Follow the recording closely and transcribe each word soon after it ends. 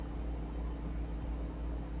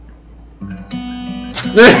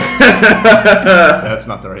That's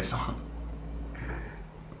not the right song.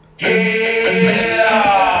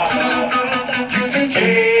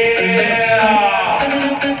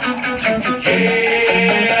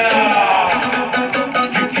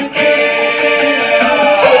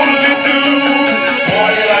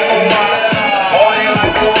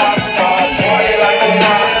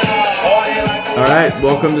 All right,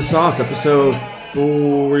 welcome to Sauce, episode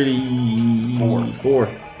 44.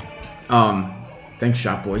 Thanks,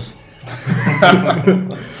 Shop Boys.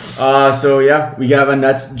 So yeah, we got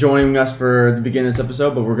Annett's joining us for the beginning of this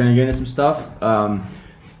episode, but we're gonna get into some stuff.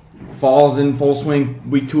 Fall's in full swing.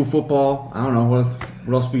 Week 2 of football. I don't know what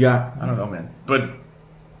else we got. I don't know, man. But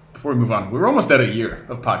before we move on, we're almost at a year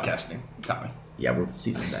of podcasting, Tommy. Yeah, we're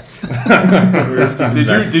season vets.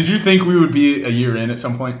 Did you think we would be a year in at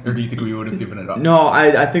some point, or do you think we would have given it up? No,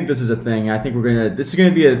 I think this is a thing. I think this is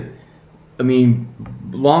gonna be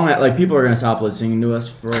people are gonna stop listening to us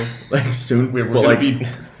for soon. We're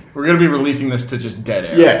gonna be releasing this to just dead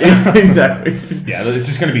air. Yeah, exactly. Yeah, it's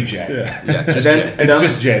just gonna be Jay. Yeah, just Jay. It's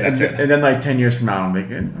just Jay. That's it. And then 10 years from now,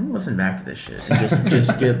 I'm listening back to this shit and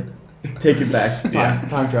just take it back.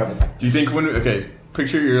 Time travel. Do you think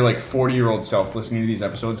picture your 40-year-old self listening to these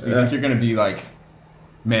episodes. Do you think you're gonna be like,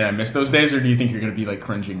 man, I miss those days, or do you think you're gonna be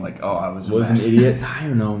cringing oh, I was an idiot? I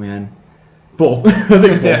don't know, man. Both. I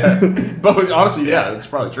think both. Yeah. But honestly, yeah, that's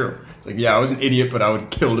probably true. It's I was an idiot, but I would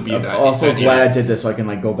kill to be that. I'm also glad I did this so I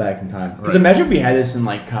can go back in time. Because imagine if we had this in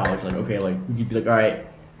college. You'd be all right,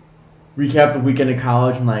 recap the weekend of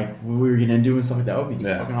college and what we were gonna do and stuff like that. That would be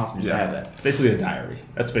fucking awesome just to have that. Basically a diary.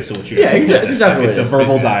 That's basically what you. Yeah, exactly. It's a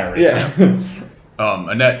verbal diary. Yeah.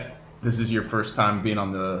 Annett, this is your first time being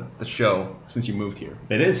on the show since you moved here.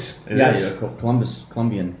 It is. You're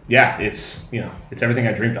Colombian. Yeah, it's everything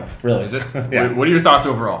I dreamed of. Really. Is it? Yeah. What are your thoughts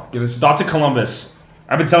overall? Give us thoughts of Columbus.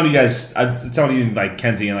 I've been telling you guys,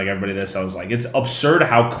 Kenzie and everybody this. I was it's absurd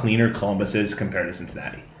how cleaner Columbus is compared to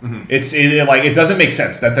Cincinnati. Mm-hmm. It doesn't make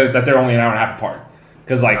sense that they're only an hour and a half apart.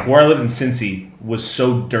 Because where I lived in Cincy was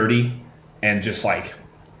so dirty and just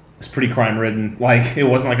it's pretty crime ridden. It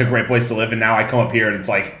wasn't a great place to live. And now I come up here and it's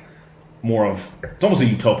more of it's almost a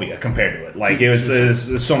utopia compared to it.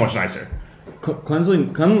 It's so much nicer.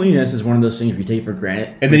 Cleanliness is one of those things we take for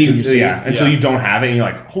granted. And then until you don't have it, and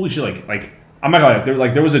you're holy shit! I'm not gonna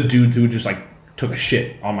there was a dude who just took a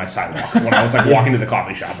shit on my sidewalk when I was walking to the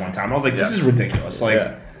coffee shop one time. I was this is ridiculous.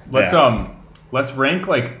 Let's rank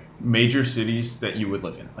major cities that you would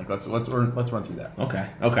live in. Let's run through that. Okay.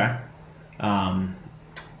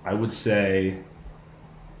 I would say.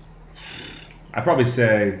 I'd probably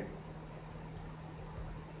say.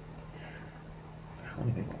 Let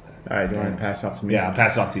me think about that. All right, do you want to pass it off to me? Yeah, I'll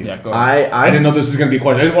pass it off to you. Yeah, go ahead. I didn't know this was going to be a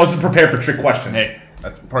question. I wasn't prepared for trick questions. Hey,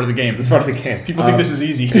 that's part of the game. That's part of the game. People think this is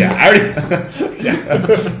easy. Yeah, I already.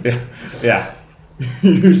 Yeah.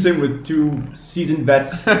 You're sitting with 2 seasoned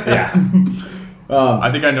vets. Yeah. I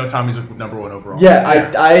think I know Tommy's number 1 overall. Yeah,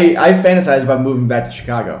 I fantasize about moving back to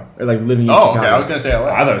Chicago or living in Chicago. Oh, okay. I was gonna say LA.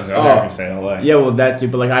 I thought you were gonna say LA. Yeah, well that too.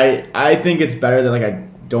 But I think it's better that I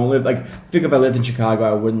don't live I think if I lived in Chicago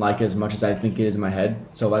I wouldn't like it as much as I think it is in my head.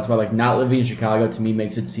 So that's why not living in Chicago to me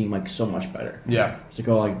makes it seem so much better. Yeah. It's I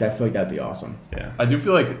feel like that'd be awesome. Yeah. I do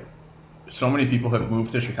feel so many people have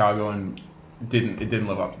moved to Chicago and it didn't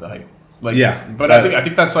live up to the hype. But I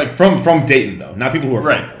think that's from Dayton though, not people who are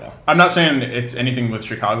right. from there, though. I'm not saying it's anything with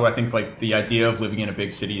Chicago. I think the idea of living in a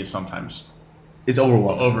big city is sometimes it's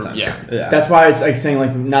overwhelming. Sometimes. Yeah. That's why it's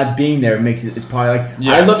saying not being there makes it. It's probably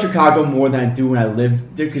I love Chicago more than I do when I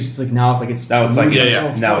lived there because now I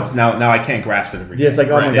can't grasp it every day. Yeah, it's oh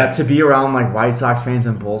my god, to be around White Sox fans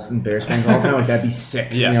and Bulls and Bears fans all the time that'd be sick.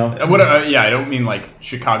 Yeah. I don't mean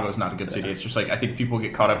Chicago is not a good city. It's just I think people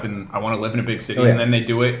get caught up in I want to live in a big city and then they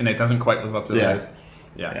do it and it doesn't quite live up to the hype.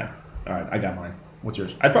 Yeah. All right, I got mine. What's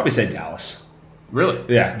yours? I'd probably say Dallas. Really?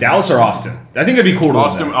 Yeah, Dallas or Austin. I think it'd be cool to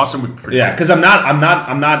live there. Austin would be pretty. Yeah, because I'm not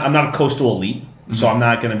a coastal elite, so I'm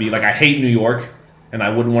not gonna be I hate New York, and I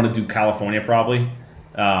wouldn't want to do California probably.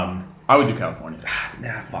 I would do California.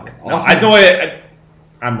 Nah, fuck it. No, I know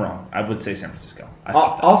I'm wrong. I would say San Francisco. I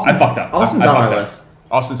fucked up. Austin's on my list.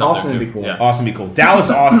 Austin would be cool. Yeah. Austin would be cool.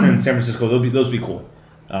 Dallas, Austin, San Francisco. Those would be cool.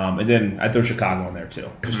 And then I'd throw Chicago in there too,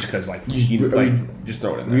 just because just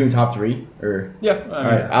throw it in there. Are you in top 3 or? Yeah. All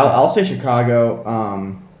right, I'll say Chicago.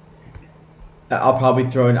 I'll probably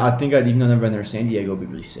throw in. I think even though I've never been there, San Diego would be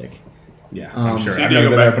really sick. Yeah, I'm sure. San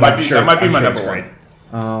Diego that might be my number 1.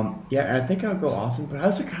 Yeah, I think I'll go Austin, but I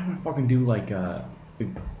also kind of want to fucking do I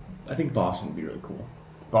think Boston would be really cool.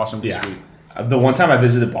 Boston would be sweet. The one time I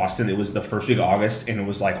visited Boston, it was the first week of August, and it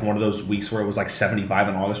was one of those weeks where it was 75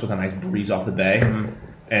 in August with a nice breeze off the bay. Mm-hmm.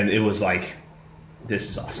 and it was like, this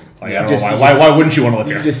is awesome. Like, Yeah, I don't know why wouldn't you want to live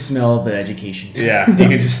You here? just smell the education. Yeah, you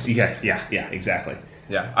can just exactly.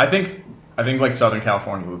 Yeah, I think like Southern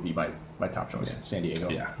California would be my top choice. San Diego.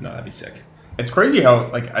 Yeah, no, that'd be sick. It's crazy how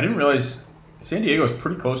like I didn't realize San Diego is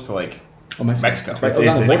pretty close to like Mexico. It's right It's on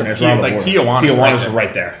the border. around the like border. Tijuana's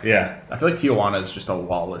right there. Yeah, I feel like Tijuana is just a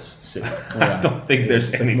lawless city. I don't think there's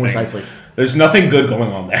It's like anything. Mos Eisley. There's nothing good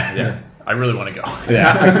going on there. Yeah, I really want to go.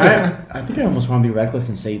 Yeah. I think I almost want to be reckless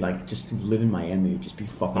and say like just live in Miami, just be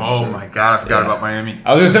fucking. Oh absurd. my god, I forgot about Miami.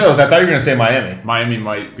 I was gonna say I thought you were gonna say Miami. Miami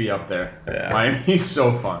might be up there. Yeah. Miami's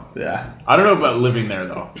so fun. Yeah. I don't know about living there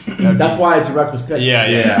though. That's why it's a reckless pick.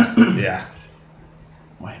 Yeah.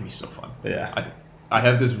 Miami's so fun. Yeah. I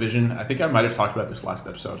have this vision. I think I might have talked about this last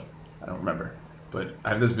episode. I don't remember, but I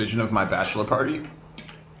have this vision of my bachelor party.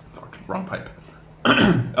 Fuck, wrong pipe.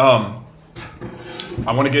 I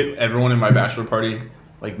want to get everyone in my bachelor party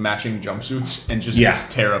like matching jumpsuits and just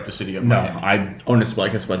tear up the city of No, Miami. I Own a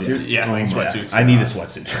sweatsuit. Yeah, Oh, like sweatsuits. I need a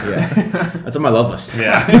sweatsuit. Yeah. That's on my love list.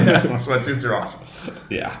 Yeah. Sweatsuits are awesome.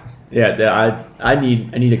 Yeah. Yeah, I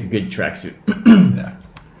need like a good tracksuit. Yeah.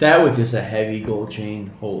 That with just a heavy gold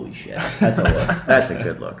chain. Holy shit. That's a look. That's a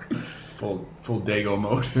good look. Full Dago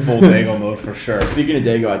mode. Full Dago mode for sure. Speaking of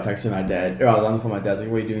Dago, I texted my dad. Or I was on the phone with my dad. I was like,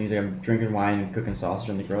 what are you doing? He's like, I'm drinking wine and cooking sausage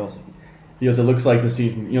on the grill. He goes, it looks like the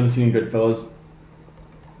scene from, the scene in Goodfellas?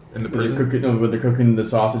 In the Where they're prison? where they're cooking the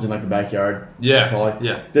sausage in like the backyard. Yeah. Probably.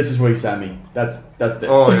 Yeah. This is what he sent me. That's this.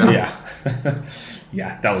 Oh, yeah. Yeah.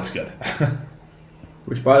 Yeah, that looks good.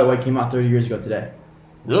 Which, by the way, came out 30 years ago today.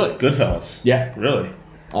 Really? Goodfellas. Yeah. Really?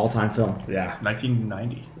 All-time film. Yeah.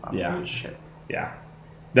 1990. Wow, Yeah. holy shit. Yeah.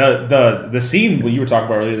 The scene what you were talking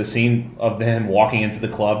about earlier, the scene of him walking into the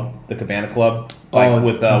club, the Cabana Club, like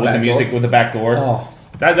with the back music door? with the back door. Oh,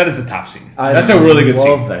 That is a top scene. I That's a really good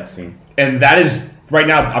love scene. that scene. And that is right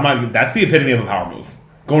now. That's the epitome of a power move.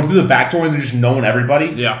 Going through the back door and just knowing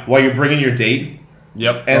everybody. Yeah. While you're bringing your date,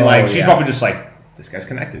 Yep. and like she's yeah. probably just like, this guy's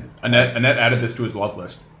connected. Annett added this to his love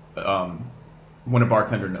list. When a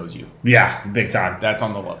bartender knows you. Yeah, big time. That's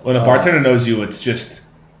on the love When list. a bartender knows you, it's just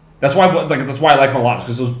that's why I like my lot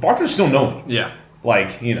because those bartenders still know me. Yeah.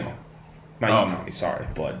 Like not you, Tommy. Sorry,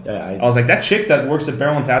 but Yeah, I was like that chick that works at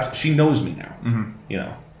Barrel and Taps. She knows me now.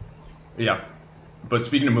 Mm-hmm. Yeah. But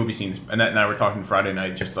speaking of movie scenes, Annette and I were talking Friday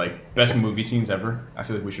night, just like best movie scenes ever. I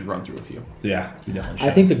feel like we should run through a few. Yeah, you definitely should.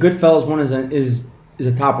 I think the Goodfellas one is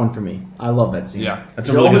a top one for me. I love that scene. Yeah. That's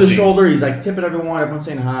a He's really over good the scene. shoulder. He's like tipping everyone. Everyone's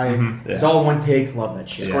saying hi. Mhm. It's Yeah. all one take. Love that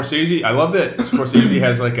shit. Yeah. Scorsese, I love that Scorsese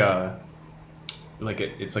has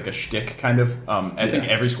it's like a shtick kind of. I think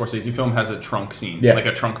every Scorsese film has a trunk scene, Yeah. like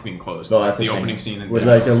a trunk being closed. So like that's the thing. opening scene. Where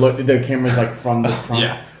like the camera's like from the front.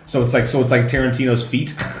 Yeah. So it's like Tarantino's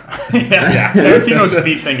feet. Yeah. Tarantino's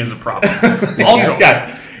feet thing is a problem. Also,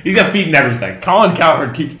 he's got feet and everything. Colin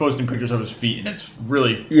Cowherd keeps posting pictures of his feet, and it's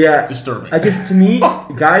really disturbing. To me,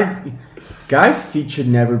 guys' feet should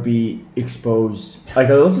never be exposed. Like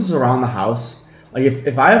unless it's around the house. Like if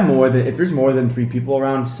there's more than 3 people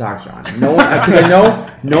around, socks are on. No one, because I know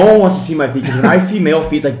no one wants to see my feet. Because when I see male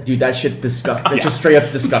feet, it's like, dude, that shit's disgusting. It's just straight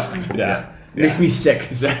up disgusting. Yeah. It makes me sick.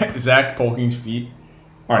 Zach Polking's feet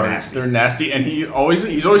Are nasty. They're nasty, and he's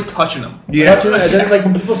always touching them. Yeah. And then, like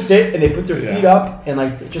when people sit and they put their feet up and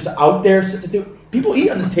like just out there, people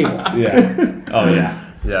eat on this table. Yeah. Oh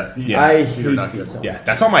yeah. Yeah. I Feet are hate not feet good. so much. Yeah.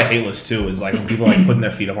 That's on my hate list too. Is like when people like putting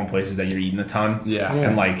their feet up on places that you're eating a ton. Yeah.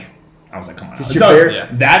 And like I was like, come on. Just It's your not- bare-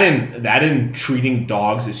 Yeah. That in treating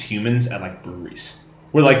dogs as humans at like breweries.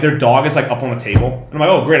 Where like their dog is like up on a table. And I'm like,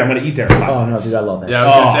 oh great, I'm gonna eat there in 5 Oh no, minutes. dude, I love that. Yeah, I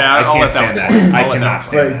was gonna say I I'll can't let that stand one that. slide. I I'll let cannot that one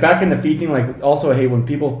stand Like back in the feet thing, like also I hate when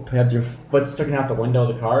people have their foot sticking out the window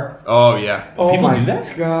of the car. Oh yeah. Oh People my do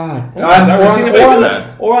that? god! I've never seen anybody do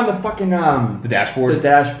that. Or on the fucking The dashboard. the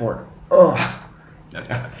dashboard. Oh, That's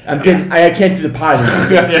bad. I'm getting. I can't do the pod.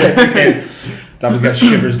 Yeah. Tommy's got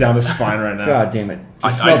shivers down his spine right now. God damn it!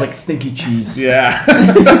 Just I- smells like stinky cheese. Yeah.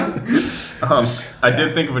 I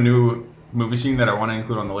did think of a new movie scene that I want to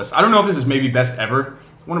include on the list. I don't know if this is maybe best ever.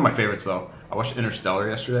 One of my favorites though. I watched Interstellar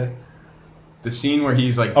yesterday. The scene where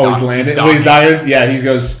he's like, He's landed. He's dying. Yeah, he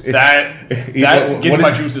goes. That what gets my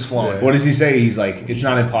is- juices flowing. What does he say? He's like, it's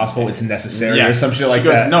not impossible. It's necessary, Yeah. or some shit like she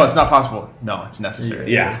goes, that. No, it's not possible. No, it's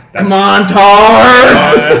necessary. Yeah. Come on, Tars!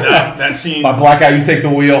 That scene. If I black out, you take the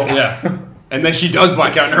wheel. Yeah. And then she does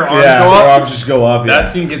black out and her arms Yeah. go Her up. arms just go up. That Yeah.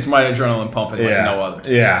 scene gets my adrenaline pumping like Yeah. no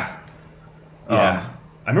other. Yeah. Yeah.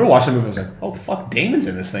 I remember watching the movie. I was like, "Oh fuck, Damon's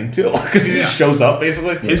in this thing too," because he just shows up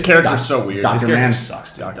basically. His character's so weird. Dr. His character Man.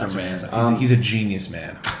 sucks, dude. Dr. Man. sucks. He's a genius,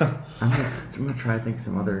 man. I'm gonna try to think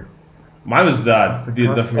some other. Mine was the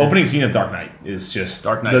Cuff, yeah. opening scene of Dark Knight is just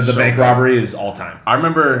Dark the Knight's so bank good. robbery is all time. I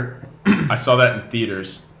remember I saw that in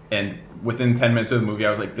theaters, and within 10 minutes of the movie, I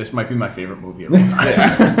was like, "This might be my favorite movie of all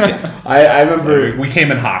time." I remember we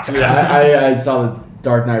came in hot. I saw the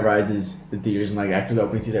Dark Knight Rises in theaters, and like after the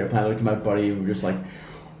opening scene, I looked at my buddy, and we were just like,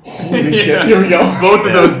 "Holy shit, here we go!" Both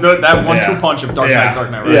of those, that 1-2 punch of Dark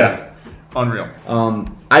Knight Rises, unreal.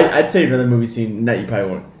 I'd say another movie scene that you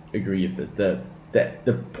probably won't agree with this.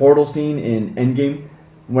 The portal scene in Endgame.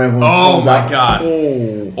 When oh my god!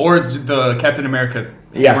 Oh. Or the Captain America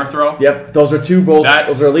hammer throw. Yep, those are two both.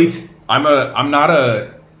 Those are elite. I'm not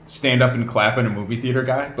a stand up and clap in a movie theater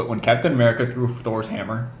guy, but when Captain America threw Thor's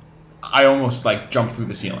hammer, I almost like jumped through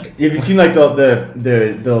the ceiling. Have you seen like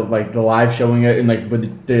the live showing it and like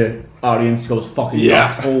when the audience goes fucking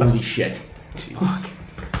nuts? Holy shit! Jesus.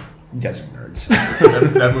 You guys are nerds.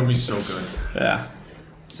 that movie's so good. Yeah.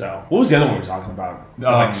 So what was the other one we were talking about?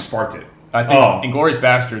 Like sparked it. I think Inglourious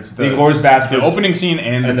Bastards. The Inglourious Bastards. The opening scene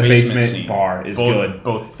and the basement scene. Bar is good.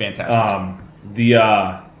 Both fantastic.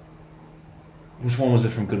 Which one was it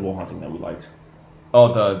from Good Will Hunting that we liked?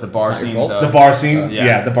 Oh, the bar scene. The bar scene.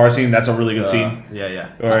 Yeah, the bar scene. That's a really good scene.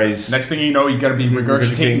 Yeah. Where he's next thing you know, you got to be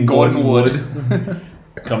regurgitating Gordon Wood.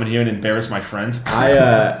 Coming here and embarrass my friend.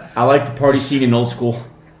 I like the party scene in Old School.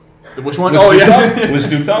 Which one? Oh yeah, with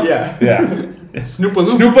Snoop Dogg. Yeah.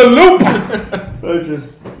 Snoop-a-loop.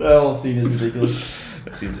 That whole scene is ridiculous.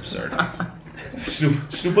 That scene's absurd.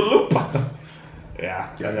 Snoop-a-loop.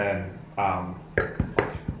 Yeah, and then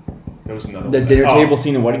there was another. The dinner table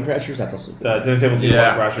scene in Wedding Crashers. That's also the dinner table scene in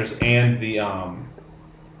Wedding Crashers, and the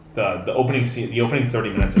opening scene, the opening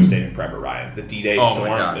 30 minutes of Saving Private Ryan. The D-Day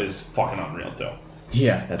storm is fucking unreal too.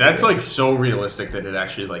 Yeah, that's like so realistic that it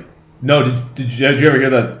actually like. No, did you ever hear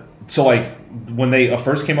the? So like when they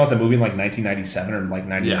first came out the movie in like 1997 or like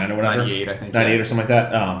 99 or whatever, 98 I think, 98 or something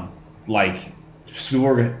like that. Like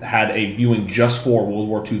Spielberg had a viewing just for World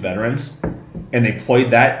War II veterans, and they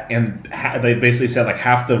played that, and they basically said like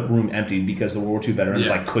half the room emptied because the World War II veterans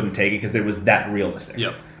like couldn't take it because it was that realistic.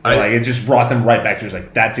 Yep. Like it just brought them right back to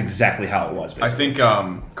like that's exactly how it was. I Basically.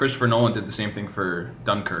 think Christopher Nolan did the same thing for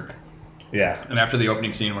Dunkirk. Yeah. And after the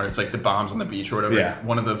opening scene where it's like the bombs on the beach or whatever,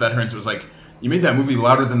 one of the veterans was like, "You made that movie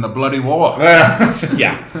louder than the bloody war."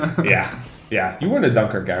 Yeah. You weren't a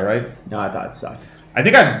Dunkirk guy, right? No, I thought it sucked. I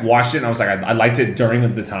think I watched it and I was like, I liked it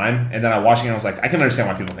during the time, and then I watched it and I was like, I can understand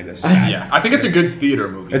why people think this is bad. Yeah, I think it's a good theater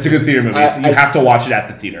movie. It's a good theater movie. You have to watch it at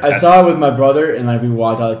the theater. I saw it with my brother, and like we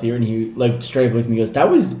walked out of the theater, and he like straight up looked at me and goes, "That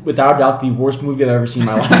was without a doubt the worst movie I've ever seen in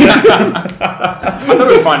my life." I thought it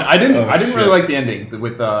was fun. I didn't really like the ending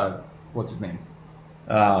with what's his name?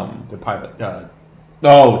 The pilot. Tom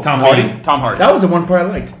Hardy. Tom Hardy. That was the one part I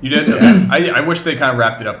liked. You did? Okay. I wish they kind of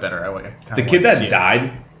wrapped it up better. The kid that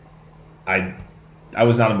died, I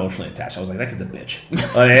was not emotionally attached. I was like, that kid's a bitch. Which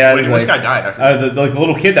guy died? I forgot. The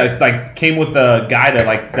little kid that like came with the guy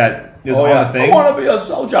that was on the thing. I want to be a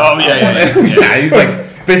soldier. Oh yeah. He's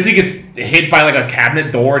like basically gets hit by like a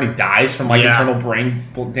cabinet door and he dies from like internal brain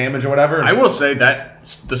damage or whatever. I will say that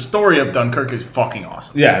the story of Dunkirk is fucking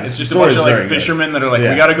awesome. Yeah, it's just a bunch of like fishermen that are like,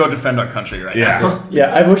 we got to go defend our country right now.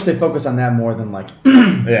 Yeah, I wish they focused on that more than like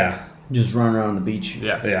just running around on the beach.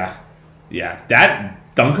 Yeah. That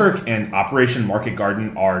Dunkirk and Operation Market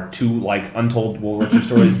Garden are two like untold World War II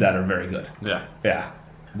stories that are very good. Yeah.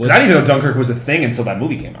 Because I didn't even know Dunkirk was a thing until that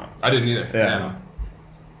movie came out. I didn't either.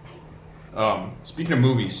 Speaking of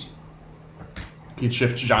movies, you could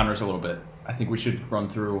shift genres a little bit. I think we should run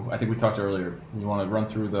through. I think we talked earlier. We want to run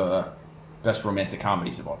through the best romantic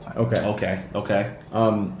comedies of all time. Okay.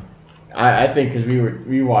 I think because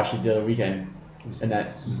we watched it the other weekend, and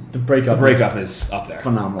that the breakup is up there.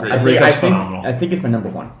 Phenomenal. Phenomenal. I think it's my number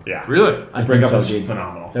one. Yeah. Really? I think so, is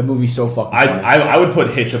phenomenal. That movie's so fucking funny. I would put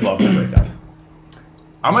Hitch above the breakup.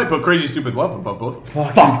 I might put Crazy Stupid Love above both.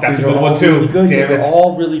 Fuck, that's a good one too. Really good. Damn They're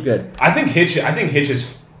all really good. I think Hitch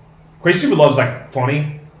is Crazy Stupid Love is like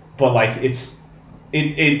funny, but like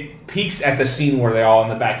it peaks at the scene where they're all in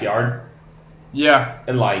the backyard. Yeah,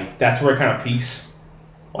 and like that's where it kind of peaks.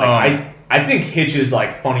 Like I think Hitch is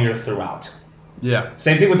like funnier throughout. Yeah.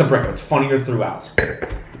 Same thing with The Breakup. It's funnier throughout.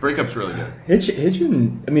 The Breakup's really good. Hitch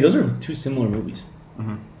and those are two similar movies.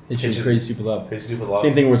 Mm-hmm. Hitch and Crazy Stupid Love. Crazy Stupid Love.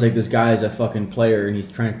 Same thing where it's like this guy is a fucking player and he's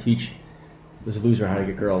trying to teach this loser how to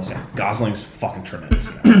get girls. Yeah, Gosling's fucking tremendous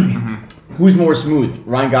in that movie. Who's more smooth,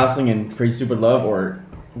 Ryan Gosling and Crazy Stupid Love, or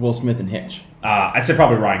Will Smith and Hitch? I'd say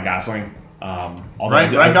probably Ryan Gosling.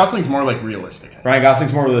 Ryan Gosling's more like realistic. Ryan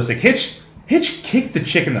Gosling's more realistic. Hitch kicked the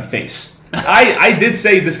chick in the face. I did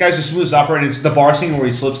say this guy's the smoothest operator. It's the bar scene where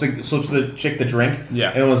he slips the chick the drink.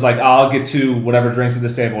 Yeah. And it was like, I'll get 2 whatever drinks at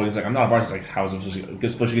this table. He's like, I'm not a bar. He's like, how is it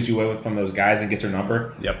supposed to get you away from those guys and get your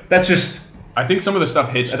number? Yep. That's just I think some of the stuff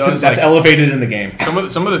Hitch That's does, that's like, elevated in the game. some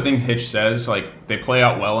of the things Hitch says, like they play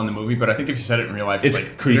out well in the movie. But I think if you said it in real life, It's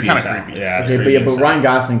like, creepy. You're as kind hell. of creepy. Yeah, it's Okay, creepy but as hell. Ryan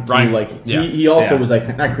Gosling too, Ryan- like yeah. he also Yeah. was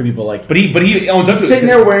like not creepy, but like But he owns up to sitting it.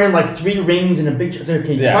 there wearing like 3 rings and a big. It's like,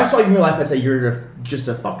 okay, Yeah. if I saw you in real life, I'd say you're just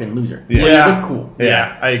a fucking loser. Yeah. But Yeah. you look cool.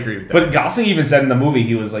 Yeah, I agree with that. But Gosling even said in the movie,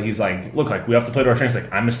 he's like, look, like we have to play to our strengths.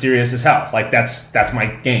 Like I'm mysterious as hell. Like that's my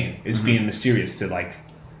game is being mysterious to like,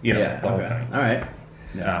 the whole okay. thing. All right.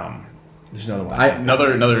 There's another one.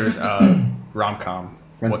 another rom-com.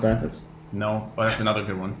 Friends What- benefits. No, well, that's another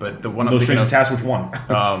good one. But the one No I'm strings thinking attached. Which one?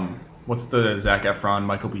 of, what's the Zac Efron,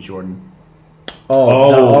 Michael B. Jordan? That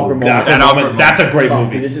awkward moment. that awkward moment. That's a great Fuck,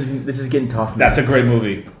 movie. dude, this is getting tough. That's a great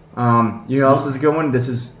movie. You know, else is a good one. This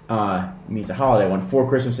is it's a holiday one. 4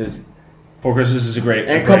 Christmases Four Christmas is a great.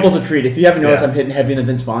 and Couples Retreat. If you haven't noticed, Yeah. I'm hitting heavy in the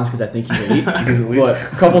Vince Vaughn's because I think he's elite. He's elite. But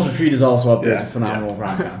Couples Retreat is also up there as Yeah, a phenomenal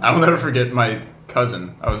rom-com. I will never forget my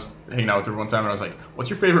cousin. I was hanging out with her one time, and I was like, "What's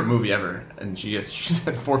your favorite movie ever?" And she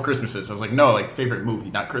said 4 Christmases. I was like, "No, like favorite movie,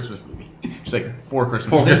 not Christmas movie." She's like 4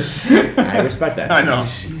 Christmases. I respect that. I know.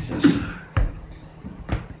 Jesus.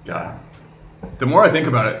 God. The more I think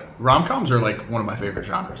about it, rom-coms are like one of my favorite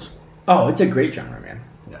genres. Oh, it's a great genre, man.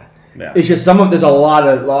 Yeah. Yeah. It's just there's a lot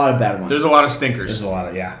of bad ones. There's a lot of stinkers. There's a lot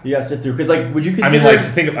of You gotta sit through because like, would you I consider?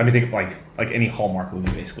 mean, think of like any Hallmark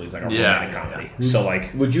movie basically is like a Yeah, romantic comedy. yeah. So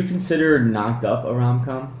like, would you consider Knocked Up a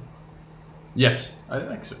rom-com? Yes, I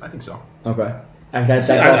think so. Okay. That's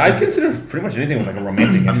I'd consider pretty much anything with like a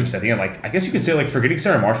romantic interest at the end. Like, I guess you could say like Forgetting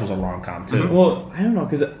Sarah Marshall's a rom com too. Well, I don't know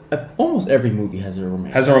because almost every movie has a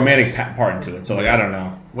romantic. Has a romantic part to it. So like, I don't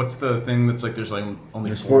know. What's the thing that's like there's like only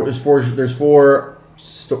There's four? there's four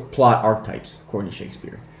plot archetypes according to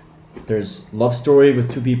Shakespeare. There's love story with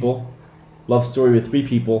 2 people, love story with 3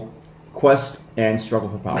 people, quest, and struggle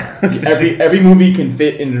for power. every movie can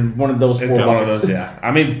fit into one of those 4 It's one of buckets. those, yeah.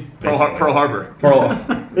 I mean, Pearl Harbor. Pearl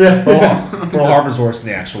Harbor's worse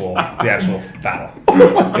than the actual battle.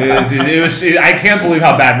 It was. I can't believe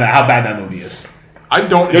how bad that movie is. I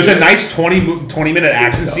don't. There's a nice 20-minute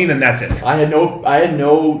action scene, and that's it. I had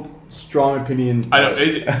no strong opinion. I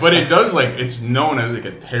don't. But it does like it's known as like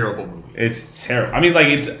a terrible movie. It's terrible. I mean, like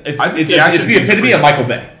it's I think it's the action the scenes are epitome pretty of Michael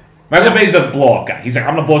Bay. Michael Bay's a blow up guy. He's like,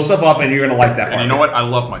 I'm gonna blow stuff up, and you're gonna like that part. And you know what? I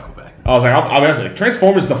love Michael Bay. I was like, I'll be honest with you.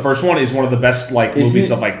 Transformers, the first one, is one of the best like movies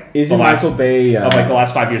of like Isn't the last Michael Bay of like the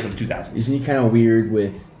last 5 years of the 2000s. Isn't he kind of weird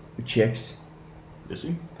with chicks? Is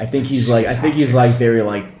he? I think he's like very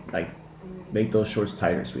like make those shorts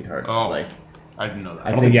tighter, sweetheart. Oh. Like I didn't know that.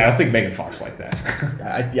 I don't think Megan Fox like that.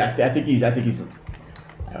 I think he's I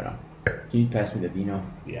don't know. Can you pass me the vino?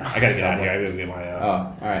 Yeah, I gotta get out of here. I gotta get my.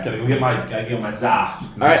 Oh, all right. Gotta get my za. All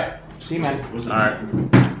right. See you, man. What's All right.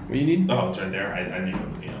 What do you need? Oh, it's right there. I need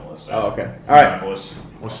to be on the list. Oh, okay. All right. boys.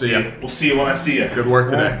 We'll see ya. We'll see you when I see you. Good work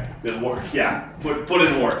today. Good work. Yeah. Put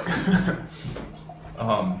in work.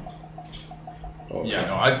 Yeah,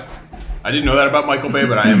 no, I didn't know that about Michael Bay,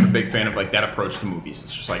 but I am a big fan of like that approach to movies.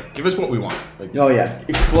 It's just like give us what we want. Like Oh yeah,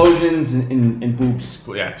 explosions and boobs.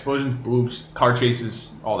 yeah, explosions, boobs, car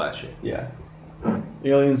chases, all that shit. Yeah.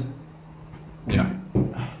 Aliens. Yeah,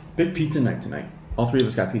 Big pizza night tonight. All 3 of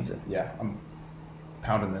us got pizza. yeah. I'm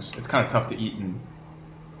pounding this. It's kind of tough to eat in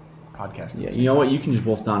podcasting. Yeah. You know what? You can just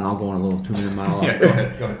wolf down. I'll go on a little 2-minute monologue. Yeah, go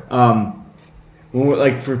ahead. Go ahead. When we're,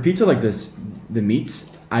 like for pizza like this, the meats.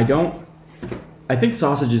 I think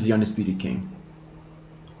sausage is the undisputed king.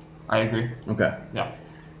 I agree. Okay. Yeah.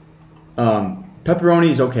 Pepperoni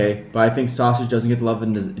is okay, but I think sausage doesn't get the love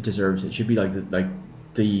it deserves. It should be like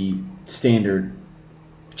the standard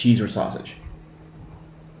cheese or sausage.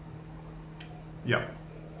 Yeah.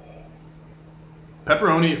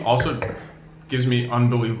 Pepperoni also gives me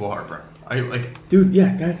unbelievable heartburn. I like. Dude,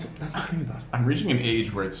 yeah, that's the thing about it. I'm reaching an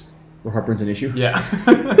age where it's Where heartburn's an issue. yeah.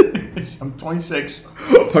 I'm 26.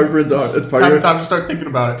 Heartburn's on. That's part of Time to start thinking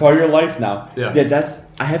about it. part of your life now. Yeah. Yeah,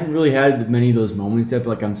 I haven't really had many of those moments yet, but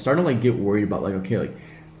like I'm starting to like get worried about like, okay, like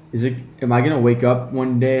am I gonna wake up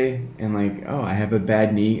one day and like, oh, I have a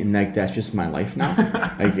bad knee and like that's just my life now?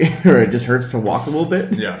 Like or it just hurts to walk a little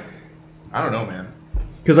bit? Yeah. I don't know, man.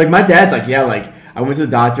 Cause like my dad's like, yeah, like I went to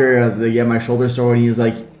the doctor, I was like, yeah, my shoulder's sore, and he was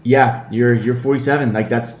like, yeah, you're 47, like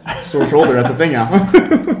that's sore shoulder, that's a thing now.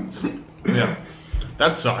 Yeah.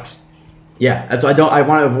 That sucks. Yeah, that's why I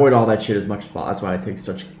want to avoid all that shit as much as possible. That's why I take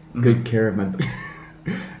such good care of my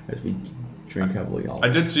as we drink heavily all. I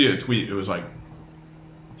did see a tweet. It was like,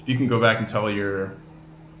 if you can go back and tell your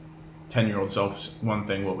 10-year-old self one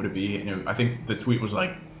thing, what would it be? And I think the tweet was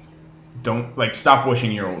like, don't like stop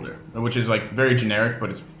wishing you're older, which is like very generic, but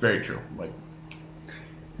it's very true. Like,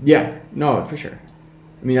 Yeah, no, for sure.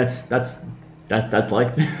 I mean, that's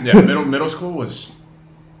like yeah, middle school was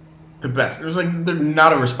the best. There's like they're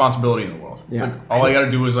not a responsibility in the world. It's like all I got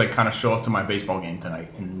to do is like kind of show up to my baseball game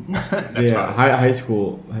tonight, and that's about it. High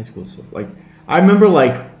school stuff. Like I remember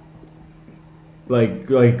like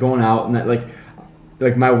going out and that,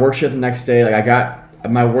 like my work shift the next day. Like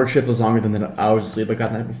my work shift was longer than the hours of sleep I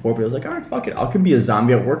got the night before. But it was like, all right, fuck it, I can be a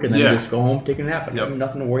zombie at work and then just go home, take a nap. I have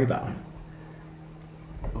nothing to worry about.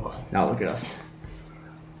 Now look at us.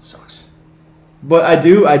 It sucks. But I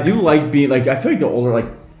do like being like I feel like the older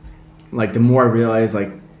like the more I realize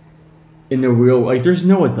like in the real like there's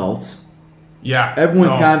no adults. Yeah.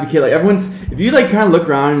 Everyone's kind of a kid. Like everyone's if you like kind of look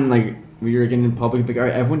around and like when you're getting in public, like all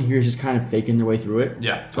right, everyone here is just kind of faking their way through it.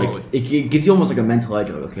 Yeah, totally. Like, it gives you almost like a mental edge.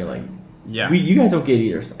 Like okay, like you guys don't get it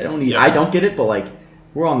either. So I don't get it, but like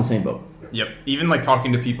we're all in the same boat. Yep. Even like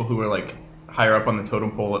talking to people who are like higher up on the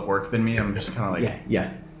totem pole at work than me, I'm just kind of like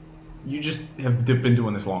yeah. You just have been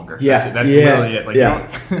doing this longer. Yeah, that's literally it. Like, you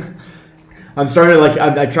don't I'm starting to like.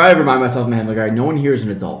 I try to remind myself, man. Like, all right, no one here is an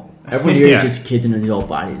adult. Everyone here is just kids in adult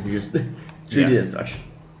bodies. They're just treated as such.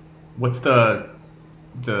 What's the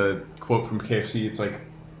quote from KFC? It's like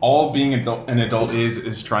all being an adult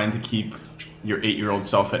is trying to keep your 8-year-old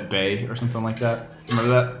self at bay or something like that. Remember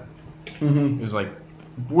that? Mm-hmm. It was like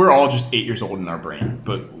we're all just 8 years old in our brain,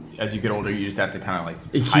 but as you get older, you just have to kind of like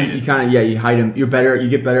hide it. You kind of you hide them. You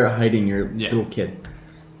get better at hiding your little kid.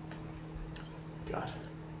 God,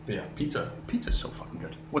 but yeah, pizza's so fucking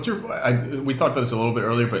good. What's your? We talked about this a little bit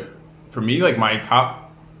earlier, but for me, like my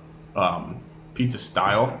top pizza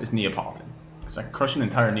style is Neapolitan because I can crush an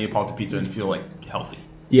entire Neapolitan pizza and feel like healthy.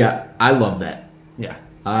 Yeah, I love that. Yeah,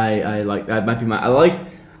 I like that. Might be my. I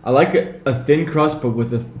like a thin crust, but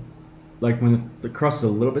with when the crust is a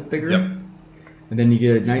little bit thicker. Yep. And then you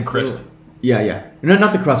get a nice crisp. Yeah.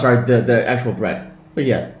 Not the crust, sorry, the actual bread. But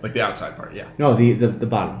yeah. Like the outside part, yeah. No, the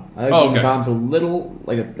bottom. I like the bottom's a little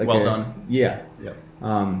like done. Yeah. Yep.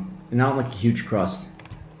 And not like a huge crust.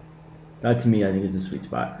 That to me I think is a sweet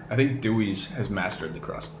spot. I think Dewey's has mastered the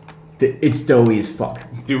crust. It's doughy as fuck.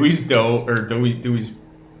 Dewey's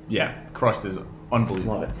crust is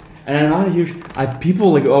unbelievable. Love it. And I'm not a huge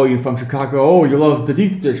people like, oh, you're from Chicago, oh, you love the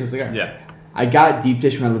deep dish. I was like, yeah. I got deep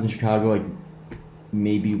dish when I lived in Chicago, like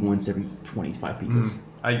maybe once every 25 pizzas.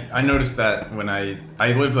 I noticed that when I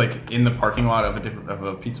lived like in the parking lot of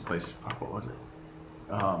a pizza place. Fuck, what was it?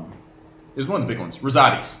 It was one of the big ones,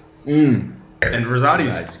 Rosati's. And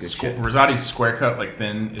Rosati's square cut like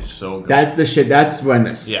thin is so good. That's the shit. That's what I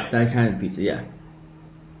miss. Yeah, that kind of pizza. Yeah.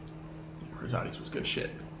 Rosati's was good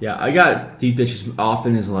shit. Yeah, I got deep dishes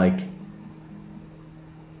often as like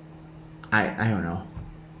I don't know.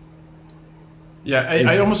 Yeah,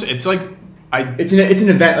 I almost it's like it's an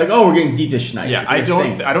event like oh we're getting deep dish tonight. Yeah, I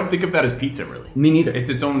don't think of that as pizza really. Me neither. It's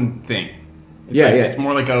its own thing. Yeah. It's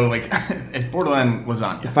more like it's borderline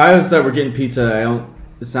lasagna. If I was that we're getting pizza,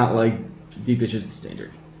 it's not like deep dish is the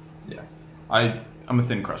standard. Yeah, I'm a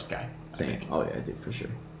thin crust guy. Same. Oh yeah, I do for sure.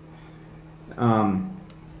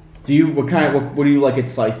 Do you what do you like it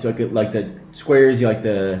sliced? Do you like the squares? You like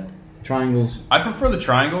the triangles? I prefer the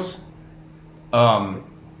triangles. I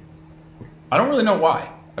don't really know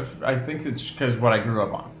why. I think it's just because what I grew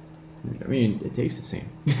up on. I mean, it tastes the same.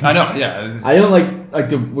 I know, yeah. I don't like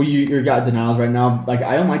the what you got denials right now. Like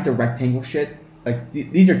I don't like the rectangle shit. Like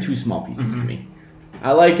these are too small pieces to me.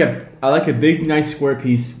 I like a big nice square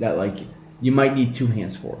piece that like you might need 2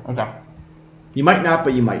 hands for. Okay. You might not,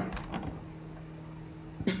 but you might.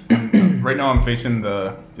 Right now, I'm facing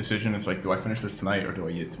the decision. It's like, do I finish this tonight or do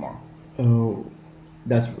I eat it tomorrow? Oh,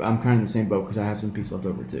 I'm kind of in the same boat because I have some pizza left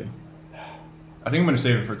over too. I think I'm gonna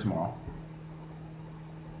save it for tomorrow.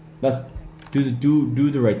 That's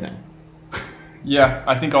do the right thing. Yeah,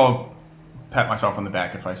 I think I'll pat myself on the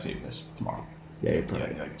back if I save this tomorrow. Yeah, you're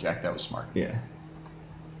probably like Jack, that was smart. Yeah.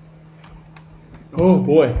 Oh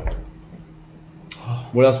boy.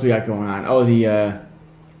 What else we got going on? Oh, the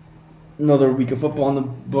another week of football in the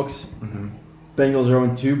books. Mm-hmm. Bengals are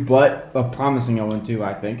 0-2, but a promising 0-2,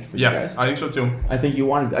 I think. For you guys. I think so too. I think you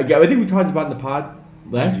wanted. I think we talked about in the pod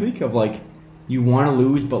last week of like you want to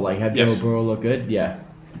lose, but like have Joe Burrow look good. Yeah.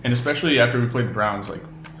 And especially after we played the Browns, like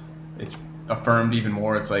it's affirmed even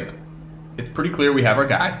more. It's like it's pretty clear we have our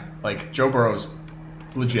guy. Like Joe Burrow's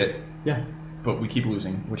legit. Yeah. But we keep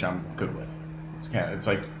losing, which I'm good with. It's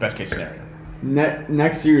like best case scenario.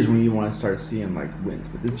 Next year is when you want to start seeing like wins,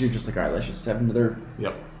 but this year just like all right, let's just have another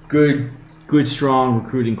good strong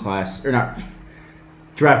recruiting class or not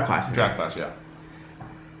draft class. Draft class, yeah.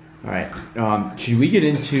 All right, should we get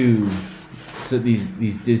into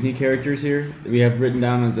these Disney characters here that we have written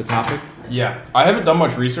down as a topic? Yeah, I haven't done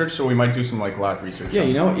much research, so we might do some like loud research. Yeah,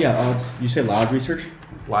 you know what? Yeah, you say loud research.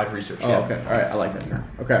 Live research. Oh, yeah. Okay. All right, I like that term.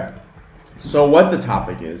 Okay. So what the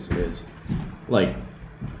topic is like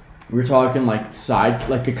we're talking like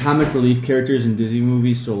the comic relief characters in Disney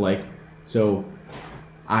movies. So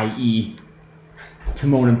i.e.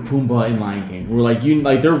 Timon and Pumbaa in Lion King. We're like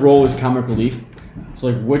their role is comic relief. So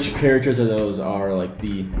like which characters of those are like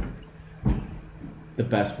the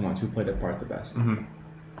best ones? Who play that part the best? Mm-hmm.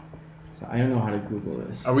 So I don't know how to Google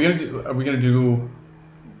this. Are we gonna do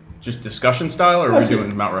just discussion style, or are we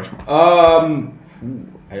doing Mount Rushmore?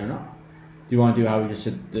 I don't know. Do you want to do how we just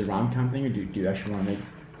did the rom-com thing, or do you actually want to make?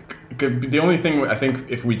 The only thing I think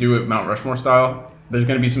if we do it Mount Rushmore style, there's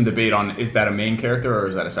gonna be some debate on is that a main character or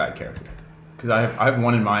is that a side character? Because I have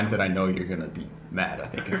one in mind that I know you're gonna be mad. I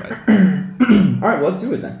think if I. All right, well, let's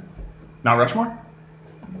do it then. Mount Rushmore?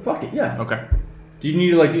 Fuck it, yeah. Okay. Do you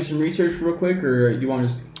need to do some research real quick, or you want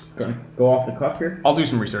to just go off the cuff here? I'll do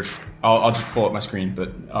some research. I'll just pull up my screen,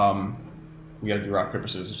 but we got to do rock paper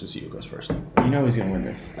scissors to see who goes first. You know who's gonna win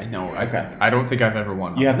this. I know. Okay. I don't think I've ever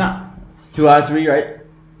won. You have not. 2 out of 3, right?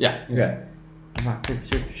 Yeah. Okay. Rock paper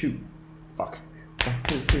scissors shoot. Fuck. Rock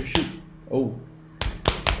paper scissors shoot. Oh.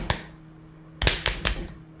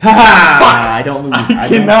 Ha! Fuck! I don't lose. I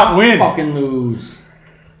cannot win. Fucking lose.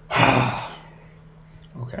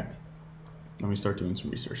 Okay. Let me start doing some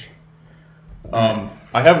research. I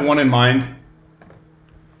have one in mind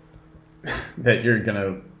that you're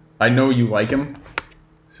gonna. I know you like him,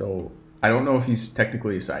 so I don't know if he's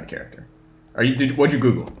technically a side character. What'd you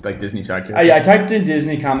Google? Like Disney side characters? I typed in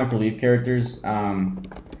Disney comic relief characters,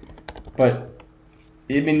 but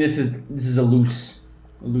I mean this is a loose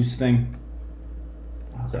thing.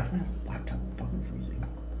 Okay. My laptop fucking freezing.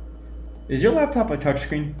 Is your laptop a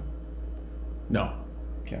touchscreen? No.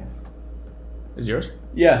 Okay. Is yours?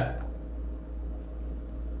 Yeah.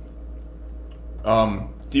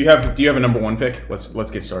 Do you have a number one pick?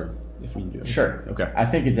 Let's get started. If we do. Sure. Okay. I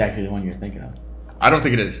think it's actually the one you're thinking of. I don't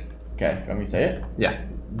think it is. Okay. Let me say it. Yeah.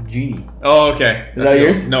 Genie. Oh, okay. Is that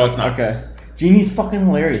yours? No, it's not. Okay. Genie's fucking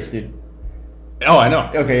hilarious, dude. Oh, I know.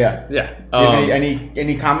 Okay, yeah. Yeah. Do you have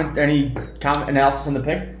any comment analysis on the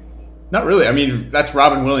pick? Not really. I mean, that's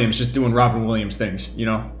Robin Williams just doing Robin Williams things. You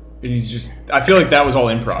know, he's just. I feel like that was all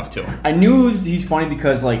improv too. I knew he's funny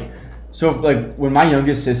because when my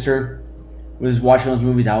youngest sister was watching those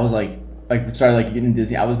movies, I was started getting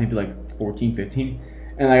Disney. I was maybe 14, 15.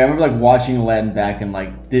 And I remember watching Aladdin back and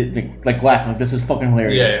laughing this is fucking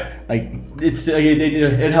hilarious. Yeah.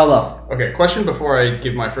 It held up. Okay, question before I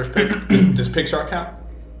give my first pick. Does Pixar count?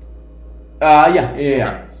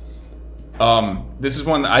 Yeah. This is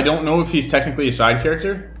one that I don't know if he's technically a side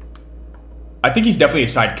character. I think he's definitely a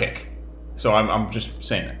sidekick. So I'm just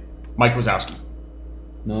saying it. Mike Wazowski.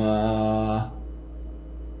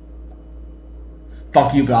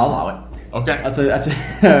 Fuck you, but I'll allow it. Okay. That's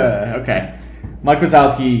okay. Mike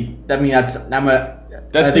Wazowski. I mean, that's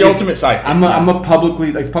the ultimate sidekick. I'm a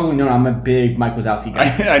publicly known. I'm a big Mike Wazowski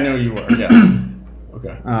guy. I know you are. Yeah.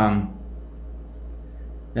 Okay.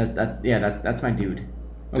 That's my dude.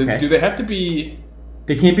 Okay. Do they have to be?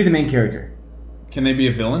 They can't be the main character. Can they be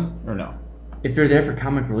a villain or no? If they're there for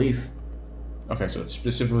comic relief. Okay, so it's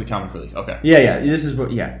specifically comic relief. Okay. Yeah. This is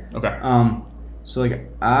what. Yeah. Okay. So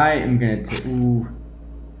I am gonna take. Ooh.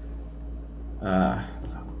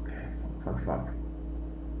 Fuck.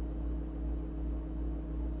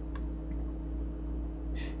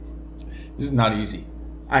 This is not easy.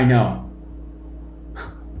 I know.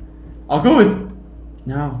 I'll go with.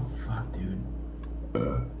 No, fuck, dude.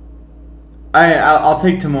 I'll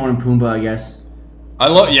take Timon and Pumbaa, I guess.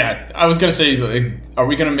 Yeah, I was gonna say, are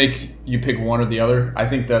we gonna make you pick one or the other? I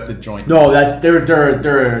think that's a joint. No,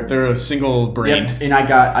 they're a single brain. Yep, and I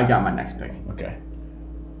got my next pick. Okay.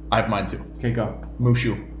 I have mine too. Okay, go.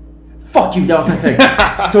 Mushu. Fuck you, that was my pick.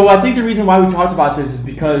 So I think the reason why we talked about this is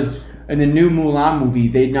because in the new Mulan movie,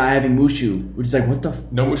 they're not having Mushu, which is what the.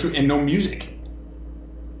 No Mushu and no music.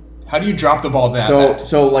 How do you drop the ball that bad?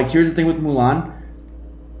 So here's the thing with Mulan.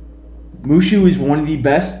 Mushu is one of the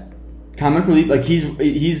best comic relief.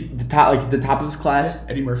 He's the top of his class.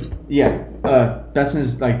 Eddie Murphy. Yeah, best in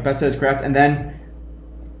his craft, and then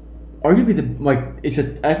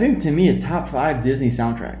arguably I think to me a top 5 Disney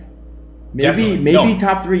soundtrack. Maybe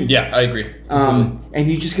top 3. Yeah, I agree. And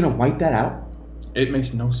you're just gonna wipe that out? It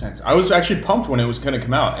makes no sense. I was actually pumped when it was gonna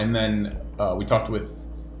come out, and then we talked with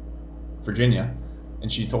Virginia, and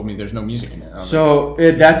she told me there's no music in it. So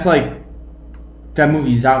that's that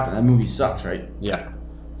movie's out there. That movie sucks, right? Yeah.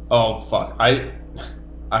 Oh fuck. I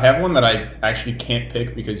have one that I actually can't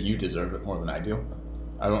pick because you deserve it more than I do.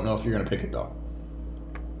 I don't know if you're gonna pick it though.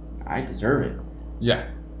 I deserve it. Yeah.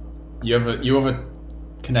 You have a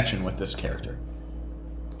connection with this character.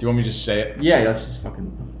 Do you want me to just say it? Yeah, that's just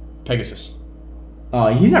fucking. Pegasus.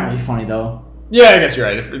 He's not really funny though. Yeah, I guess you're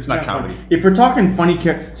right. It's not comedy. Funny. If we're talking funny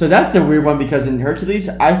character, so that's the weird one because in Hercules,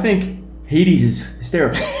 I think Hades is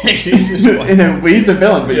hysterical. Hades is funny. And he's a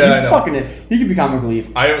villain, but Yeah, he's fucking it. He could be comic relief.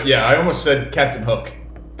 I almost said Captain Hook.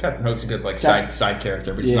 Captain Hook's a good side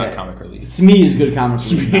character, but he's not comic relief. Smee is good comic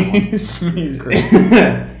relief. Smee's great.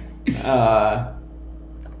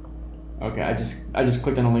 Okay, I just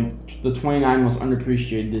clicked on a link. The 29 most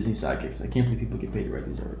underappreciated Disney sidekicks. I can't believe people get paid to write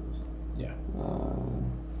these articles. Yeah.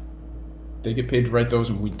 They get paid to write those,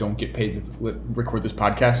 and we don't get paid to record this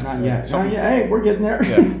podcast. Not yet. Not yet. Hey, we're getting there.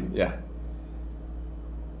 Yeah.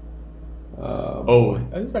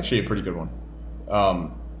 That's actually a pretty good one.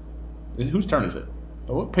 Whose turn is it?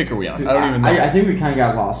 What pick are we on? Dude, I don't even know. I think we kind of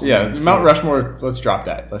got lost. Yeah, Mount Rushmore. Let's drop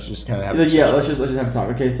that. Let's just kind of have. Let's just have a talk.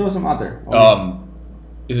 Okay, throw some out there.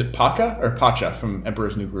 Is it Paca or Pacha from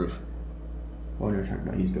Emperor's New Groove? What are you talking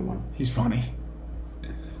about? He's a good one. He's funny.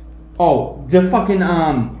 Oh, the fucking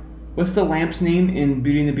what's the lamp's name in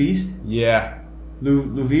Beauty and the Beast? Yeah.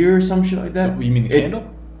 Louvre or some shit like that. You mean the candle?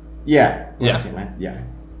 Yeah. Yeah. Yeah.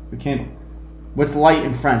 The candle. What's light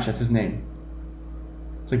in French? That's his name.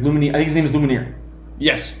 It's like Lumiere. I think his name is Lumiere.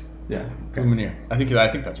 Yes. Yeah. Okay. Lumiere. I think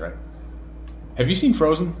that's right. Have you seen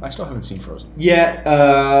Frozen? I still haven't seen Frozen. Yeah.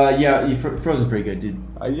 Frozen's pretty good, dude.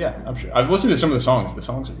 Yeah, I'm sure. I've listened to some of the songs. The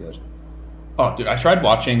songs are good. Oh, dude, I tried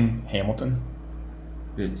watching Hamilton.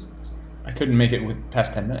 Dude, I couldn't make it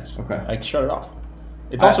past 10 minutes. Okay. I shut it off.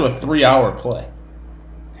 It's also a 3-hour play.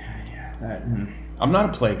 Yeah. I'm not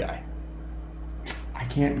a play guy. I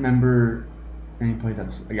can't remember any plays I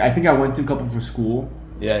think I went to a couple for school.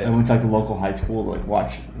 Yeah. I went to like the local high school to like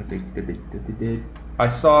watch what they did. I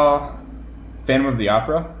saw Phantom of the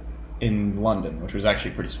Opera in London, which was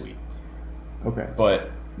actually pretty sweet. Okay.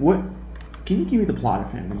 But what? Can you give me the plot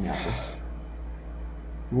of Phantom of the Opera?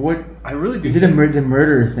 What? I really do. Is it a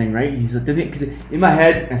murder thing, right? He's like, because in my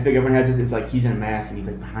head, I think everyone has this. It's like he's in a mask and he's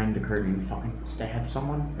like behind the curtain and he fucking stabs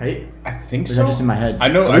someone, right? I think so. Is that just in my head? I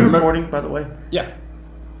know. Are we recording, by the way? Yeah.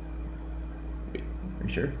 Are you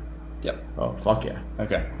sure? Yep. Oh fuck yeah.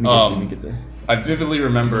 Okay. Let me get the. I vividly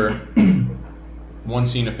remember one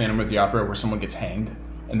scene of Phantom of the Opera where someone gets hanged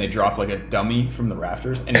and they drop like a dummy from the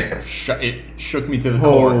rafters and it shook me to the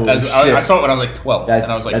core. I saw it when I was like 12 and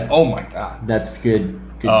I was like, oh my god. That's good.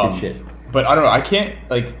 Good shit. But I don't know. I can't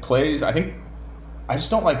like plays. I just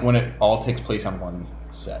don't like when it all takes place on one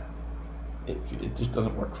set. It just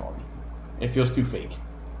doesn't work for me. It feels too fake.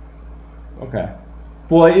 Okay.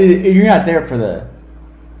 Well, you're not there for the.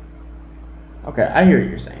 Okay, I hear what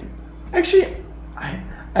you're saying. Actually, I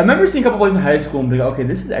remember seeing a couple plays in high school and being like, okay,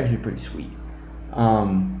 this is actually pretty sweet.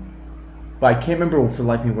 But I can't remember for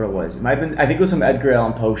like me what it was. It might have been. I think it was some Edgar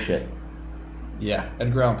Allan Poe shit. Yeah,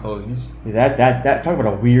 Edgar Allan Poe. That talk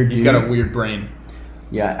about a weird. He's got a weird brain.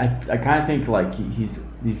 Yeah, I kind of think like he's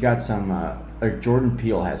got some. Like Jordan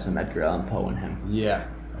Peele has some Edgar Allan Poe in him. Yeah,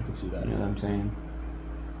 I can see that. You know what I'm saying?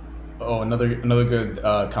 Oh, another good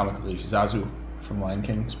comic relief. Zazu from Lion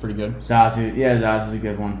King is pretty good. Zazu's a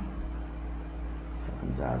good one.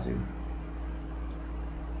 Fucking Zazu.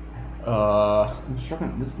 I'm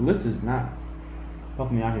struggling. This list is not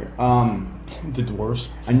helping me out here. The dwarves.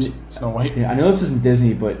 Snow White. Yeah, I know this isn't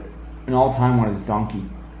Disney, but an all-time one is Donkey.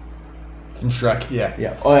 From Shrek. Yeah.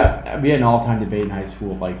 Yeah. Oh yeah. We had an all-time debate in high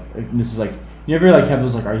school. Like this was like you ever like have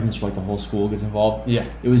those like arguments where like the whole school gets involved. Yeah.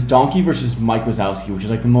 It was Donkey versus Mike Wazowski, which is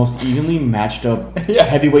like the most evenly matched up yeah.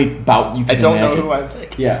 heavyweight bout you can imagine. I don't know who I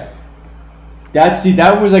pick. Yeah.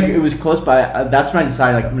 That was like it was close by. That's when I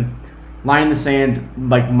decided like I'm gonna line in the sand.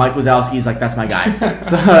 Like Mike Wazowski's like that's my guy.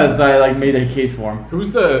 so I like made a case for him.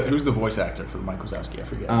 Who's the voice actor for Mike Wazowski? I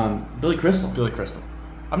forget. Billy Crystal. Billy Crystal.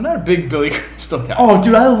 I'm not a big Billy Crystal guy. Oh,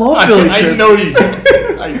 dude, I love Billy Crystal. I know you do.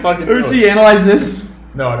 I fucking know. Ever see Analyze This?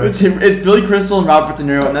 No, I don't. It's Billy Crystal and Robert De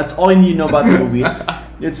Niro, and that's all you need to know about the movie.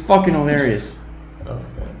 It's fucking hilarious. Oh,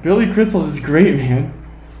 man. Billy Crystal is great, man.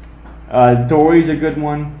 Dory's a good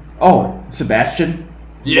one. Oh, Sebastian.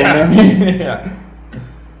 Yeah. Yeah.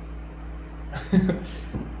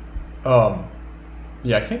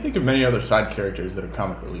 Yeah, I can't think of many other side characters that are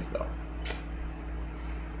comic relief though.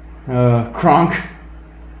 Kronk.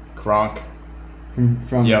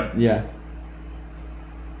 From Yep. Yeah.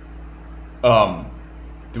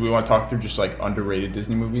 Do we want to talk through just like underrated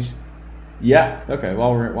Disney movies? Yeah. Okay.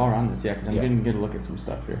 While we're on this, because I'm getting a good look at some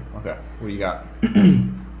stuff here. Okay. What do you got?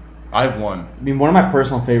 I have one. I mean, one of my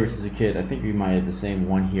personal favorites as a kid, I think we might have the same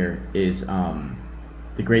one here, is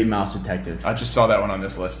The Great Mouse Detective. I just saw that one on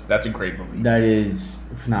this list. That's a great movie. That is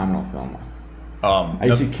a phenomenal film. I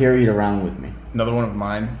used to carry it around with me. Another one of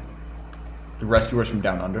mine, The Rescuers from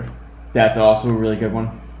Down Under. That's also a really good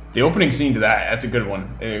one. The opening scene to that's a good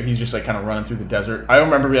one. He's just like kind of running through the desert. I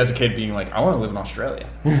remember as a kid being like, I want to live in Australia.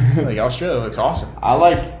 Like Australia looks awesome. I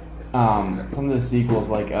like some of the sequels,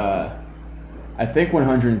 like I think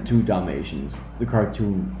 102 Dalmatians, the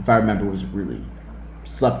cartoon, if I remember, was really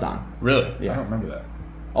slept on. Really? Yeah. I don't remember that.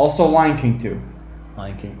 Also, Lion King 2.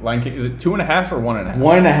 Lion King. Is it 2.5 or 1.5?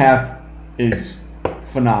 1.5 is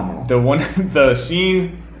phenomenal.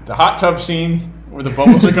 The hot tub scene where the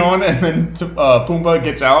bubbles are going, and then Pumbaa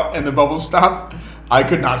gets out and the bubbles stop. I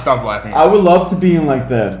could not stop laughing. I would love to be in like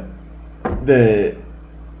the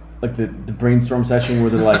brainstorm session where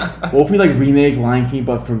they're like, what if we like remake Lion King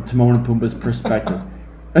but from Timon and Pumbaa's perspective?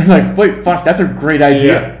 And like, wait, fuck, that's a great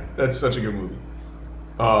idea. Yeah, that's such a good movie.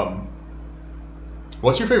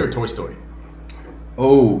 What's your favorite Toy Story?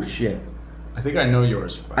 Oh shit. I think I know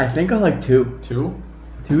yours. I think I like 2. 2?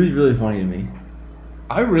 2 is really funny to me.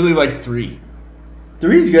 I really like 3.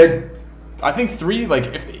 3 is good. I think 3,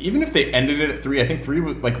 like, even if they ended it at 3, I think 3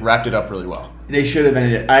 would, like, wrapped it up really well. They should have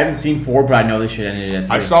ended it. I haven't seen 4, but I know they should have ended it at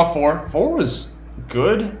 3. I saw 4. 4 was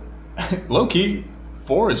good. Low key,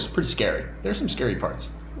 4 is pretty scary. There's some scary parts.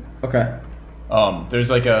 Okay. There's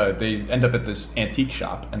like they end up at this antique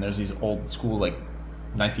shop, and there's these old school, like,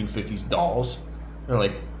 1950s dolls. They're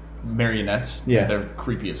like marionettes. Yeah. They're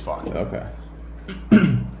creepy as fuck. Okay.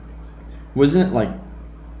 Wasn't it like,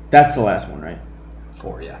 that's the last one, right?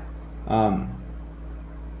 4, yeah.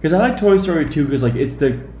 Because I like Toy Story 2 because like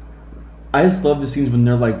I just love the scenes when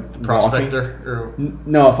they're like Prospector.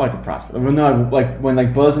 No, fuck the Prospector. When they're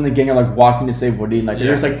when Buzz and the gang are like walking to save Woody, and like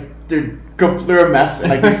they're just like they're a mess and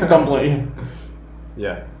like they stumbling.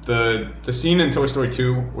 Yeah. The scene in Toy Story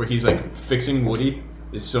 2 where he's like fixing Woody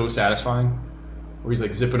is so satisfying. Where he's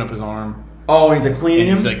like zipping up his arm. Oh, he's like cleaning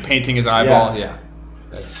him. He's like painting his eyeball. Yeah.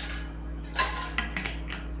 That's.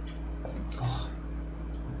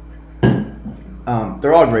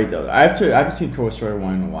 They're all great though. I haven't seen Toy Story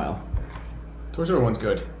 1 in a while. Toy Story 1's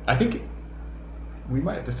good. I think we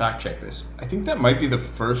might have to fact check this. I think that might be the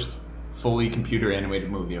first fully computer animated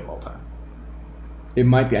movie of all time. It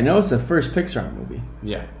might be. I know it's the first Pixar movie.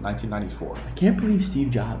 Yeah, 1994. I can't believe Steve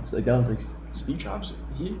Jobs. Like that was like Steve Jobs.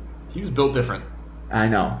 He was built different. I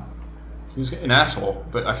know. He was an asshole,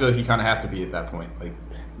 but I feel like you kind of have to be at that point. Like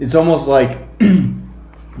it's almost like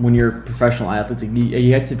when you're a professional athlete, like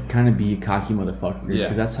you had to kind of be a cocky motherfucker. Yeah.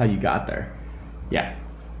 Because that's how you got there. Yeah.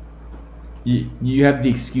 You have the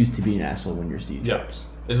excuse to be an asshole when you're Steve Jobs.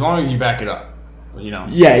 As long as you back it up, you know.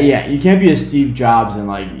 Yeah. You can't be a Steve Jobs and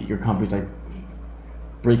like your company's like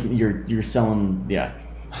breaking. You're selling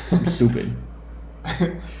something stupid.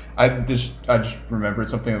 I just remembered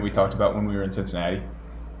something that we talked about when we were in Cincinnati.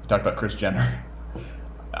 We talked about Kris Jenner.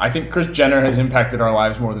 I think Kris Jenner has impacted our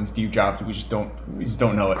lives more than Steve Jobs. We just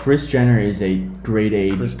don't know it. Kris Jenner is a grade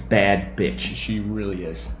A bad bitch. She really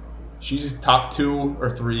is. She's top 2 or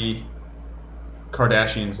 3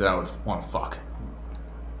 Kardashians that I would want to fuck.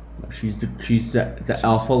 She's the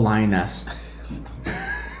alpha lioness.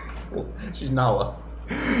 She's Nala.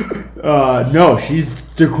 No, she's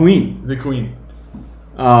the queen. The queen.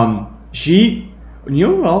 You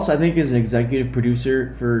know who else I think is an executive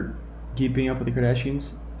producer for Keeping Up with the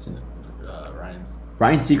Kardashians?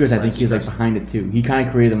 Ryan Seacrest, I think he's like behind it too. He kind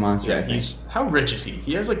of created the monster. Yeah, how rich is he?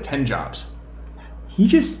 He has like 10 jobs. He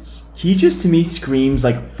just to me screams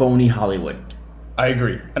like phony Hollywood. I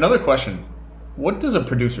agree. Another question: what does a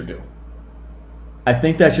producer do? I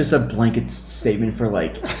think that's just a blanket statement for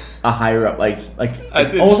like a higher up, like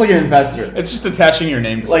almost like an investor. It's just attaching your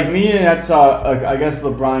name to like something. Me and Annett saw. I guess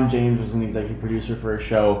LeBron James was an executive producer for a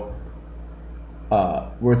show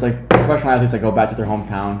where it's like professional athletes like go back to their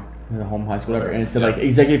hometown, their home high school, whatever, and it's like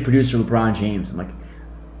executive producer LeBron James. I'm like,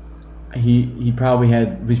 he's probably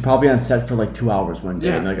on set for like 2 hours one day.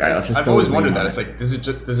 Yeah, and like, all right, let's just I've always wondered that. It's like,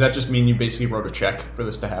 does that just mean you basically wrote a check for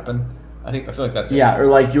this to happen? I feel like that's it. Yeah, or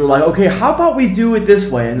like you were like, okay, how about we do it this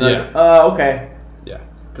way? And like, okay. Yeah,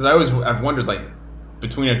 because I've wondered like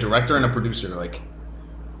between a director and a producer, like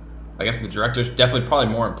I guess the director's definitely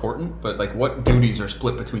probably more important, but like what duties are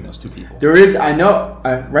split between those two people? There is, I know,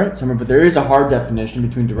 I've read it somewhere, but there is a hard definition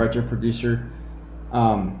between director and producer.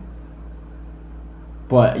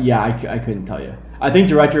 But yeah, I couldn't tell you. I think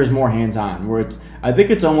director is more hands-on, where I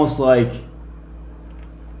think it's almost like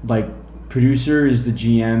producer is the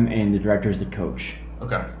GM and the director is the coach.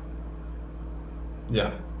 Okay.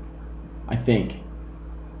 Yeah. I think.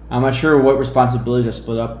 I'm not sure what responsibilities are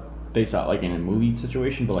split up based on like in a movie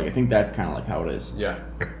situation, but like I think that's kind of like how it is. Yeah.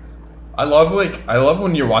 I love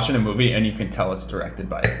when you're watching a movie and you can tell it's directed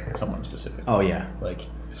by someone specific. Oh yeah. Like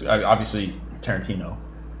obviously Tarantino,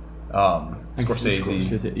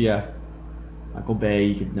 Scorsese. Yeah. Michael Bay,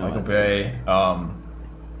 you could know. Michael Bay.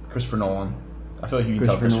 Christopher Nolan. I feel like you can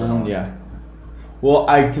tell Christopher Nolan, yeah. Well,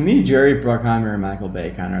 to me, Jerry Bruckheimer and Michael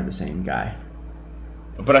Bay kind of are the same guy.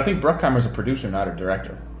 But I think Bruckheimer's a producer, not a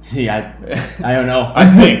director. See, I don't know. I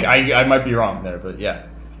think I might be wrong there, but yeah.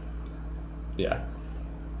 Yeah.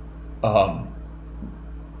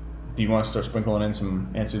 Do you want to start sprinkling in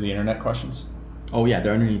some answer the internet questions? Oh yeah,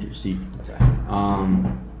 they're underneath your seat. Okay.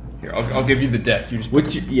 Here, I'll give you the deck. You just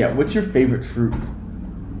what's your favorite fruit?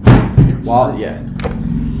 Well, yeah,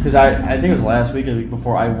 because I think it was last week or the week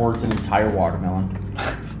before I worked an entire watermelon.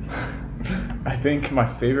 I think my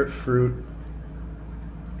favorite fruit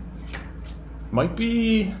might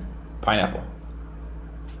be pineapple.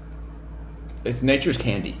 It's nature's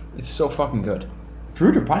candy. It's so fucking good.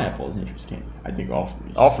 Fruit or pineapple is nature's candy. I think all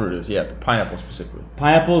fruit is. All fruit is, yeah, but pineapple specifically.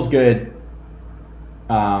 Pineapple is good.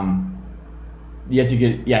 You have to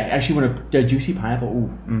get actually when a juicy pineapple.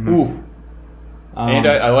 Ooh, ooh. And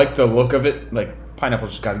I like the look of it. Like pineapple's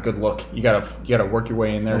just got a good look. You gotta work your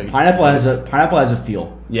way in there. Pineapple has a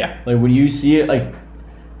feel. Yeah. Like when you see it, like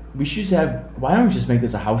we should just have. Why don't we just make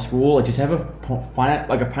this a house rule? Like just have a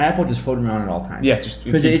pineapple just floating around at all times. Yeah, just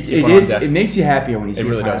because it makes you happier when you see it.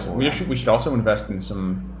 Really a pineapple. Does. We should also invest in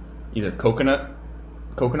some either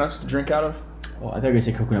coconuts to drink out of. Oh, I thought you were gonna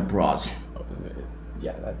say coconut bras.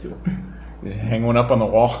 Yeah, that too. Hang one up on the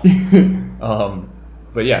wall.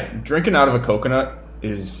 But yeah, drinking out of a coconut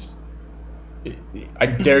is. I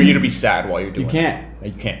dare you to be sad while you're doing it.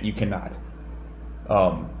 You can't. You cannot.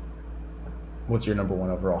 What's your number one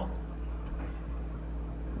overall?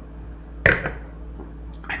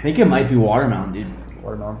 I think it might be watermelon, dude.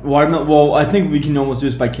 Watermelon? Watermelon. Well, I think we can almost do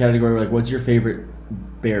this by category. Like, what's your favorite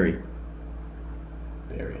berry?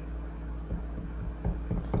 Berry.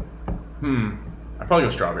 I'd probably go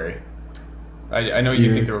strawberry. I know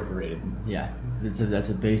you think they're overrated. Yeah, that's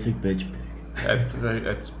a basic bitch pick.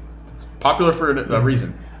 It's popular for a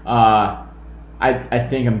reason. I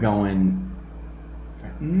think I'm going.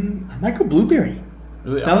 I might go blueberry.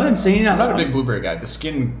 Really? Now that I'm saying that, I'm not a big blueberry guy. The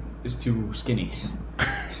skin is too skinny.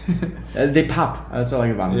 They pop. That's what I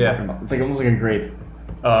like about them. Yeah. It's like almost like a grape.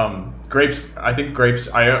 Grapes. I think grapes.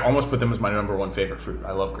 I almost put them as my number one favorite fruit.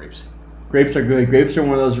 I love grapes. Grapes are good. Grapes are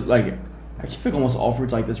one of those like. I feel like almost all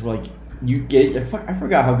fruits like this where like you get it. I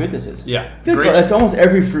forgot how good this is. Yeah. I feel like that's almost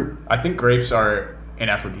every fruit. I think grapes are an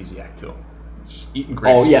aphrodisiac too. Just eating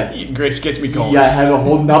grapes. Oh yeah, eating grapes gets me going. Yeah, I have a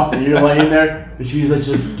holding up and you're laying there. And she's like,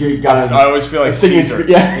 you gotta. I always feel like Caesar.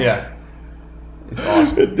 Yeah. It's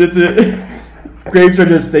awesome. That's it. Grapes are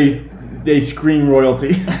just they scream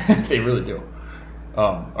royalty. They really do.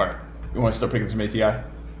 All right, you want to start picking some ATI?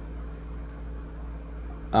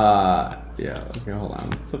 Yeah. Okay, hold on.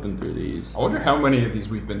 I'm flipping through these. I wonder how many of these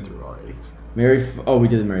we've been through already. We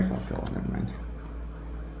did the Mary Fuck Kill. Never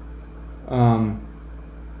mind.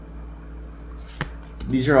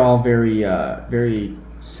 These are all very, very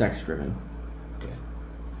sex driven. Okay.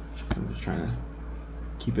 I'm just trying to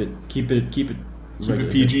keep it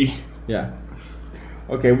PG. Yeah.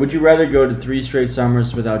 Okay. Would you rather go to 3 straight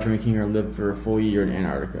summers without drinking or live for a full year in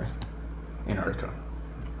Antarctica? Antarctica.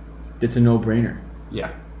 It's a no-brainer.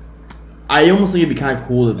 Yeah. I almost think it'd be kind of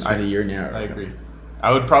cool to spend a year in Antarctica. I agree.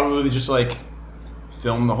 I would probably just like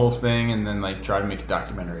film the whole thing and then like try to make a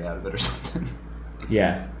documentary out of it or something.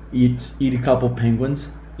 Yeah. Eat a couple penguins.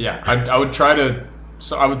 Yeah, I would try to.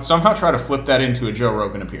 So I would somehow try to flip that into a Joe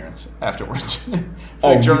Rogan appearance afterwards.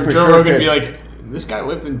 Joe Rogan would be like, "This guy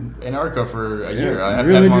lived in Antarctica for a year. I have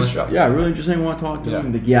to have him on the show." Yeah, really interesting. I want to talk to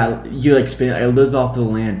him. Like, yeah, you like spin. I live off the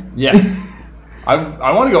land. Yeah,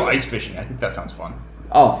 I want to go ice fishing. I think that sounds fun.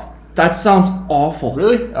 Oh, that sounds awful.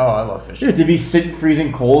 Really? Oh, I love fishing. Yeah, to be sitting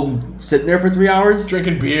freezing cold and sitting there for 3 hours,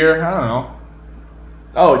 drinking beer. I don't know.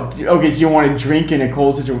 Oh, okay. So you want to drink in a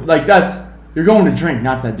cold situation? Like you're going to drink,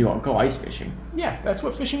 not to go ice fishing. Yeah, that's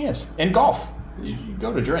what fishing is. And golf, you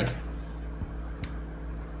go to drink.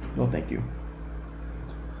 No, thank you.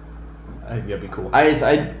 I think that'd be cool.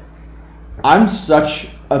 I'm such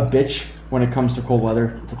a bitch when it comes to cold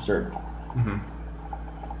weather. It's absurd. Mm-hmm.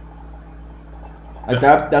 Like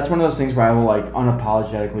that's one of those things where I will like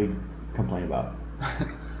unapologetically complain about.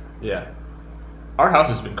 Yeah, our house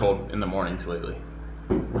has been cold in the mornings lately,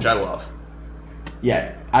 which I love.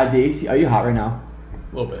 Yeah, the AC. Are you hot right now?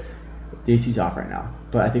 A little bit. The AC's off right now,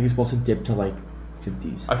 but I think it's supposed to dip to like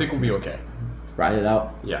 50s. I think we'll be okay. Ride it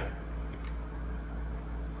out. Yeah.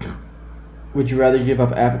 Would you rather give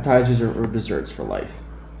up appetizers or desserts for life?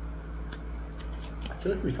 I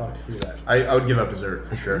feel like we talked through that. I would give up dessert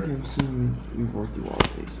for sure. We've worked through all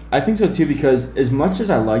of these. I think so too because as much as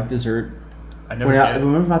I like dessert, when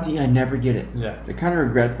I'm about to eat, I never get it. Yeah. I kind of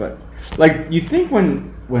regret, but like you think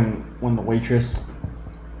when the waitress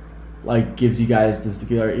like gives you guys this.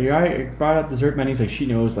 Like, I brought up dessert menus. Like she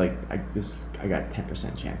knows. Like I got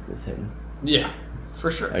 10% chance of this hitting. Yeah,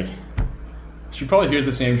 for sure. Like she probably hears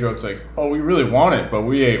the same jokes like, "Oh, we really want it, but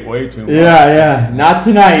we ate way too much." Yeah. Not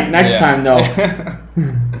tonight. Next time though.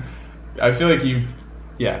 I feel like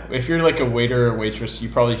if you're like a waiter or waitress, you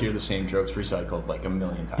probably hear the same jokes recycled like a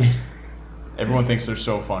million times. Everyone thinks they're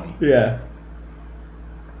so funny. Yeah.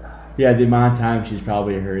 Yeah, the amount of times she's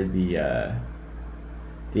probably heard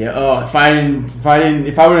if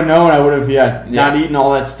I would have known, I would have not eaten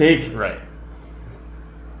all that steak. Right.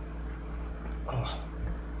 Oh.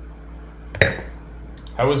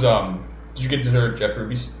 How was did you get to hear Jeff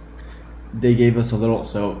Ruby's? They gave us a little,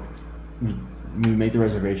 so we make the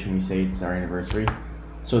reservation, we say it's our anniversary.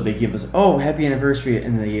 So they give us, happy anniversary,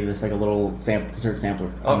 and they gave us like a little dessert sampler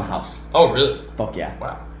on the house. Oh, really? Fuck yeah.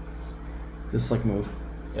 Wow. It's a slick move.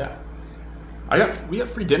 Yeah. We got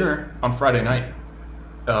free dinner on Friday night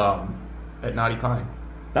at Naughty Pine.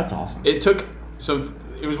 That's awesome. It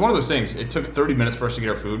was one of those things. It took 30 minutes for us to get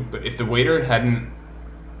our food, but if the waiter hadn't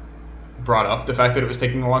brought up the fact that it was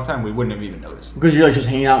taking a long time, we wouldn't have even noticed. Because you're like just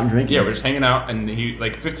hanging out and drinking. Yeah, we're just hanging out, and he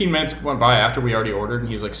like 15 minutes went by after we already ordered, and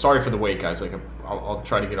he was like, "Sorry for the wait, guys. Like, I'll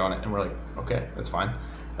try to get on it." And we're like, "Okay, that's fine."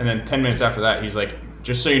 And then 10 minutes after that, he's like,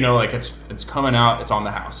 "Just so you know, like it's coming out. It's on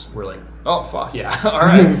the house." We're like, "Oh fuck yeah, all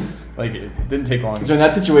right." Like it didn't take long. So in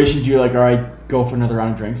that situation, do you like, all right, go for another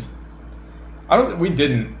round of drinks? We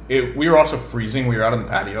didn't. We were also freezing. We were out on the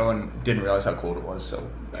patio and didn't realize how cold it was. So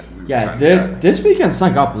this weekend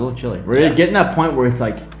snuck up a little chilly. We're getting that point where it's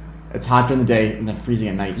like it's hot during the day and then freezing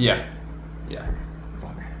at night. Yeah.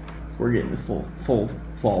 Fuck. We're getting the full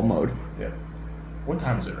fall mode. Yeah. What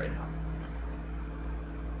time is it right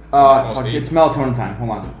now? Fuck, it's melatonin time.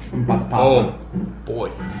 Hold on, I'm about to pop. Oh boy.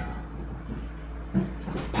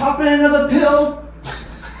 Pop in another pill.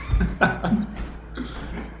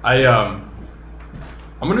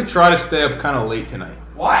 I'm gonna try to stay up kind of late tonight.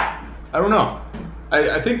 Why? I don't know.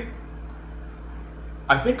 I think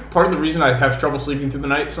part of the reason I have trouble sleeping through the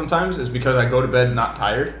night sometimes is because I go to bed not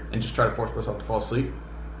tired and just try to force myself to fall asleep.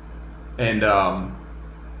 And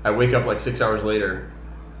I wake up like 6 hours later,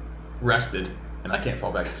 rested, and I can't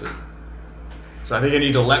fall back asleep. So I think I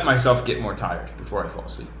need to let myself get more tired before I fall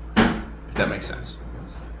asleep, if that makes sense.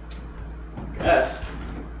 Yes.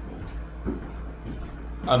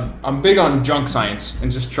 I'm big on junk science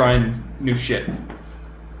and just trying new shit.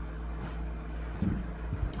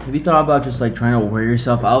 Have you thought about just like trying to wear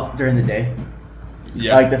yourself out during the day?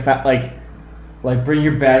 Yeah. Like the fact, like bring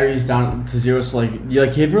your batteries down to zero. So like you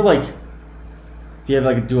like if you have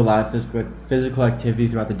like do a lot of physical activity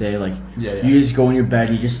throughout the day, like you just go in your bed,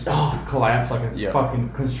 and you just collapse like a fucking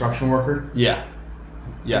construction worker. Yeah.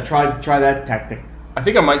 Try that tactic. I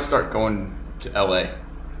think I might start going to LA.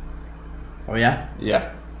 Oh yeah?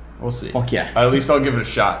 Yeah. We'll see. Fuck yeah. At least I'll give it a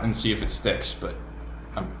shot and see if it sticks, but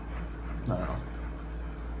I don't know.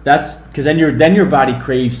 That's because then your body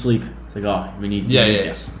craves sleep. It's like, we need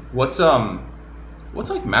this. What's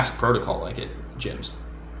like mask protocol like at gyms?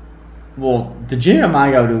 Well, the gym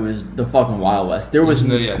I go to is the fucking Wild West. There was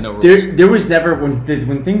no rules. There was never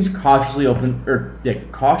when things cautiously opened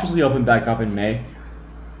back up in May.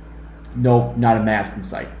 No, not a mask in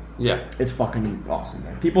sight. Yeah, it's fucking awesome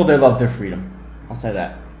there. People there love their freedom. I'll say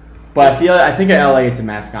that. But I think at LA it's a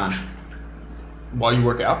mask on. While you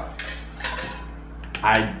work out?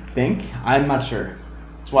 I think. I'm not sure.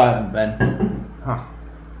 That's why I haven't been. Huh.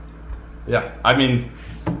 Yeah, I mean,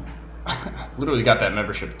 literally got that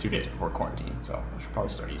membership 2 days before quarantine, so I should probably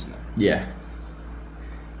start using it. Yeah.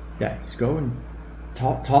 Yeah, just go and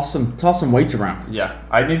toss some weights around. Yeah,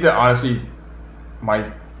 I need to honestly.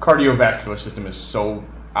 My cardiovascular system is so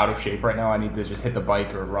out of shape right now. I need to just hit the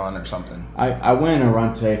bike or run or something. I went on a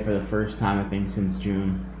run today for the first time I think since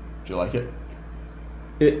June. Did you like it?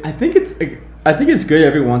 I think it's good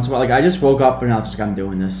every once in a while. Like I just woke up and I was just like, I'm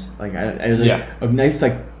doing this. Like it was like a nice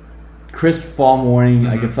like crisp fall morning.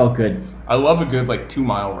 Like it felt good. I love a good like 2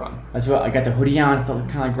 mile run. That's what I got the hoodie on. It felt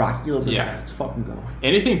kind of like Rocky a little bit. Yeah, like, let's fucking go.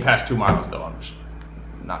 Anything past 2 miles though, I'm just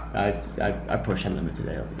not. I pushed that limit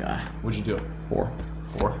today. I was like, What'd you do? 4.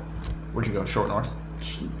 Where'd you go? Short North?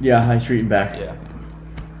 Yeah, High Street and back. Yeah.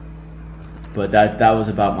 But that was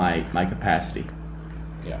about my capacity.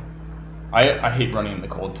 Yeah. I hate running in the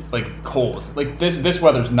cold. Like cold. Like this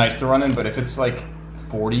weather's nice to run in, but if it's like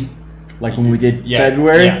 40. Like when we did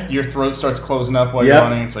February. Yeah, your throat starts closing up while you're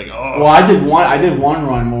running. It's like, oh. Well, I did one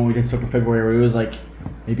run when we did Super February where it was like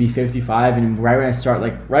maybe 55, and right when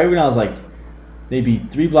I was like maybe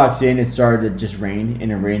 3 blocks in, it started to just rain,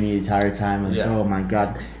 and it rained the entire time. I was like, oh my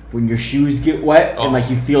god. When your shoes get wet and like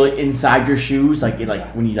you feel it inside your shoes, like it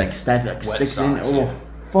when you like step, like wet sticks socks, in. Oh,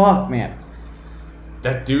 fuck, man.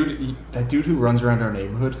 That dude who runs around our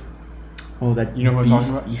neighborhood. Oh, that You know what I'm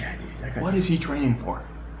talking about? Yeah, dude. That guy. What is he training for?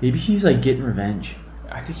 Maybe he's like getting revenge.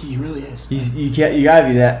 I think he really is. You gotta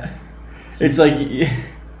be that. It's like you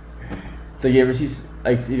ever see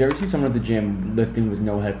someone at the gym lifting with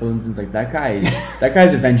no headphones? And it's like that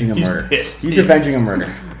guy's avenging a murder. Pissed. He's avenging a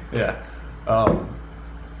murder. Yeah.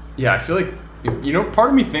 Yeah, I feel like, part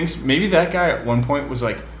of me thinks maybe that guy at one point was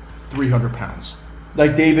like 300 pounds.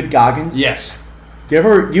 Like David Goggins? Yes.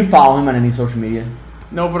 Do you follow him on any social media?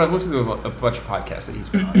 No, but I've listened to a bunch of podcasts that he's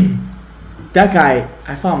been on. That guy,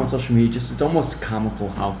 I follow him on social media. Just it's almost comical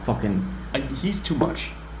how fucking. He's too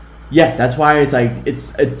much. Yeah, that's why it's like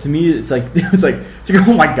to me it's like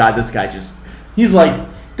oh my god, this guy's just he's like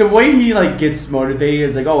the way he like gets motivated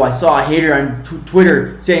is like, oh, I saw a hater on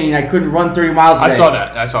Twitter saying I couldn't run 30 miles a day. I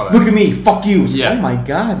saw that. Look at me, fuck you. Like, yeah. Oh my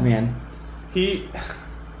god, man. He's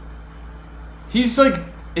like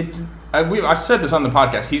I've said this on the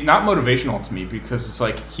podcast. He's not motivational to me because it's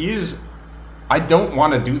like I don't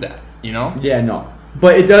want to do that. Yeah, no.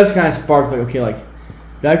 But it does kind of spark, like, okay, like,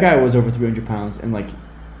 that guy was over 300 pounds, and, like,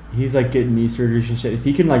 he's, like, getting knee surgery and shit. If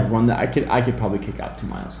he can, like, run that, I could probably kick out 2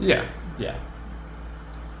 miles. Yeah.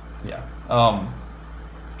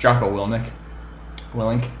 Jocko Willink.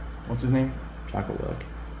 What's his name? Jocko Willink.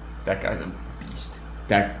 That guy's a beast.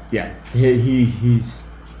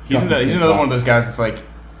 He's another one of those guys that's, like,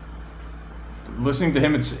 listening to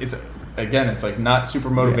him, it's like not super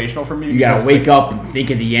motivational for me. You gotta wake up and think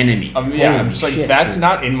of the enemies. I'm just like, that's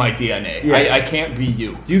not in my DNA. Yeah. I can't be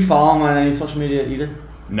you. Do you follow him on any social media either?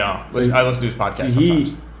 No. I listen to his podcast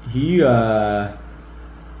sometimes.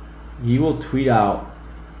 He will tweet out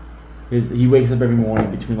he wakes up every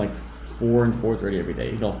morning between like 4 and 4:30 every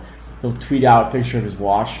day. He'll tweet out a picture of his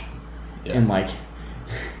wash and like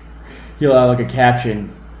he'll have like a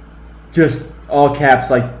caption, just all caps,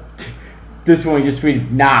 like this one he just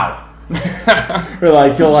tweeted now. Or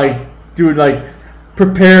like he'll like dude like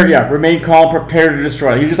prepare, remain calm, prepare to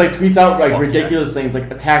destroy. He just like tweets out like ridiculous things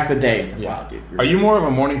like attack the day. It's like, wow, dude. Are you more of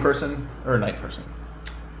a morning person or a night person?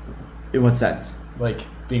 In what sense? Like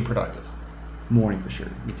being productive. Morning for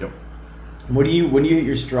sure. Me too. When do you hit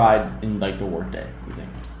your stride in like the work day, you think?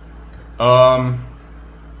 I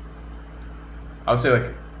would say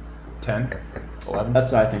like 10, 11.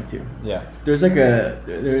 That's what I think too. Yeah. There's like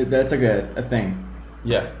that's like a thing.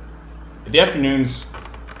 Yeah. The afternoons,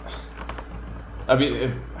 I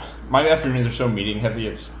mean, my afternoons are so meeting heavy.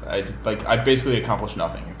 I basically accomplish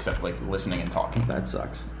nothing except like listening and talking. That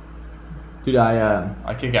sucks, dude.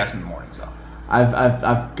 I kick ass in the mornings though.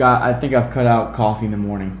 I think I've cut out coffee in the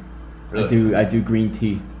morning. Really? I do green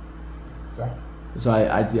tea. Okay. So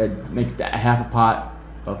I make half a pot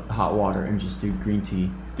of hot water and just do green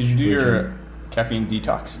tea. Did you do your caffeine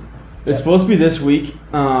detox? It's supposed to be this week,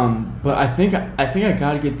 but I think I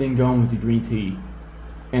got a good thing going with the green tea,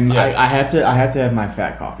 and I have to have my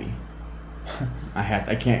fat coffee.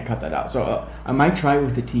 I can't cut that out. So I might try it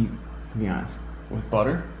with the tea, to be honest. With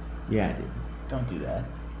butter? Yeah, dude. Don't do that.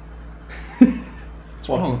 What's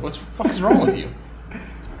wrong? What the fuck is wrong with you?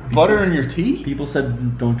 Butter in your tea? People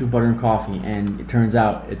said don't do butter in coffee, and it turns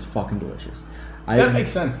out it's fucking delicious. That makes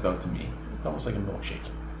sense though to me. It's almost like a milkshake.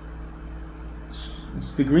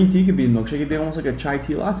 The green tea could be a milkshake. It'd be almost like a chai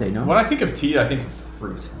tea latte, no? When I think of tea, I think of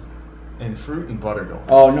fruit. And fruit and butter go.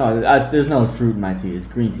 Oh, no. There's no fruit in my tea. It's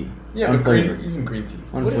green tea. Yeah, but even green tea.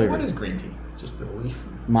 Unflavored. What is green tea? Just a leaf?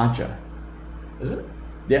 It's matcha. Is it?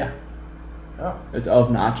 Yeah. Oh. It's of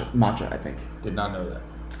matcha, I think. Did not know that.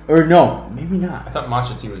 Or no, maybe not. I thought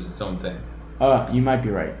matcha tea was its own thing. You might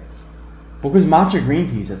be right. Because matcha green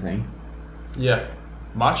tea is a thing. Yeah.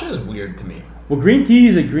 Matcha is weird to me. Well, green tea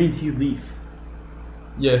is a green tea leaf.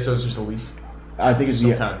 Yeah, so it's just a leaf. I think it's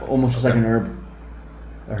almost just like an herb.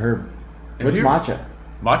 A herb. What's matcha?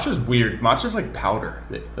 Matcha's weird. Matcha's like powder.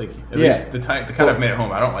 At least the kind I've made at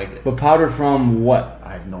home. I don't like it. But powder from what?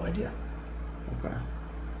 I have no idea. Okay.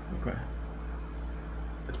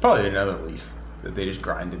 It's probably another leaf that they just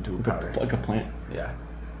grind into a powder. Like a plant. Yeah.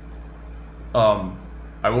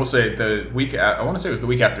 I will say I want to say it was the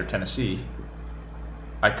week after Tennessee,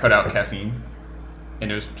 I cut out caffeine,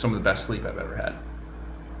 and it was some of the best sleep I've ever had.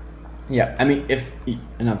 Yeah, I mean,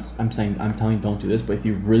 I'm telling you don't do this, but if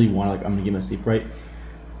you really want to, like, I'm gonna get my sleep right,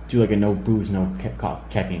 do like a no booze, no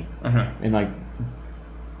caffeine, and like,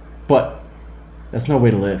 but that's no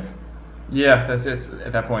way to live. Yeah, that's it.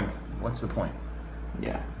 At that point, what's the point?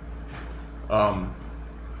 Yeah.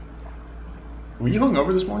 Were you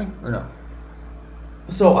hungover this morning or no?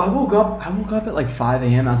 So I woke up at like 5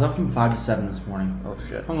 a.m. I was up from 5 to 7 this morning. Oh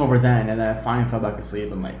shit. Hungover then, and then I finally fell back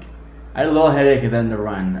asleep. And like, I had a little headache, and then the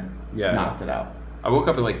run knocked it out. I woke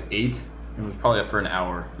up at like 8 and was probably up for an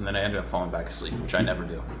hour, and then I ended up falling back asleep, which I never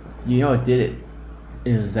do. You know what did it?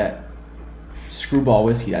 It was that Screwball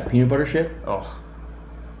whiskey, that peanut butter shit. Oh.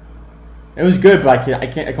 It was good, but I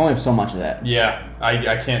can only have so much of that. Yeah,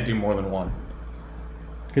 I can't do more than one.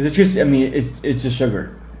 Because it's just, I mean, it's just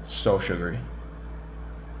sugar. It's so sugary.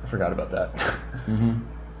 I forgot about that. Mm-hmm.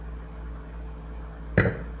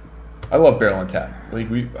 I love Barrel and Tap. Like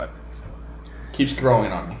keeps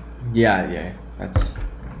growing on me. Yeah.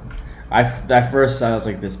 At first I was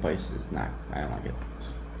like, this place is not. I don't like it.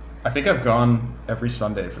 I think I've gone every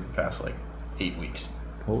Sunday for the past like 8 weeks.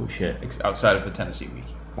 Holy shit! Outside of the Tennessee week.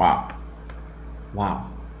 Wow.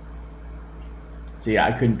 See,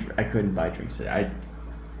 I couldn't buy drinks today. I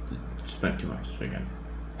spent too much this weekend.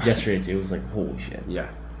 Yesterday too, it was like, holy shit. Yeah.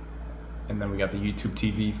 And then we got the YouTube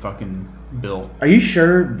TV fucking bill. Are you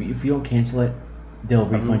sure if you don't cancel it, they'll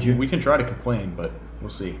refund you? We can try to complain, but we'll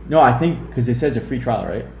see. No, I think because they said it's a free trial,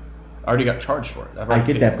 right? I already got charged for it. I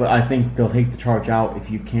get that, but I think they'll take the charge out if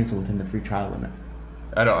you cancel within the free trial limit.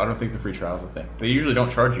 I don't think the free trial is a thing. They usually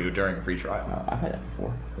don't charge you during a free trial. I've had that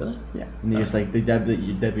before. Really? Yeah. And they just like they debit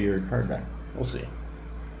your card back. We'll see.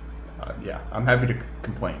 Yeah, I'm happy to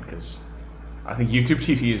complain because I think YouTube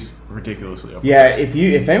TV is ridiculously overpriced. Yeah,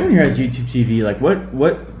 if anyone here has YouTube TV, like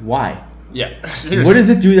why? Yeah, seriously. What does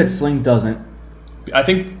it do that Sling doesn't? I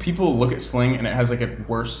think people look at Sling and it has like a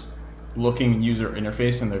worse looking user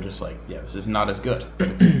interface, and they're just like, yeah, this is not as good.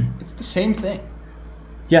 But it's the same thing.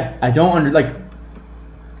 Yeah, I don't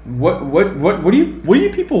what do you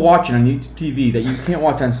people watching on YouTube TV that you can't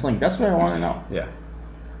watch on Sling? That's what I want to know. Yeah.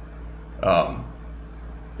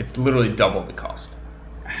 It's literally double the cost.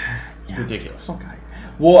 It's ridiculous. Okay.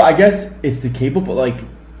 Well, I guess it's the cable, but like,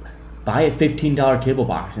 buy a $15 cable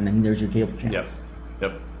box and then there's your cable channel. Yes.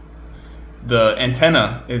 Yep. The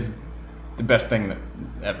antenna is the best thing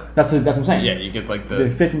ever. That's what I'm saying. Yeah, you get like the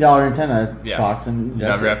 $15 antenna box, and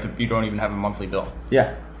you don't even have a monthly bill.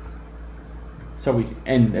 Yeah. So easy,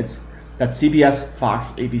 and that's CBS, Fox,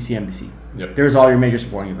 ABC, NBC. Yep. There's all your major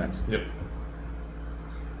sporting events. Yep.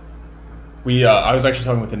 I was actually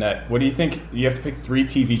talking with Annett. What do you think? You have to pick 3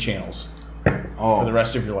 TV channels for the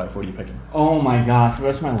rest of your life. What are you picking? Oh my god, for the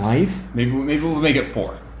rest of my life? Maybe we'll make it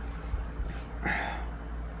 4.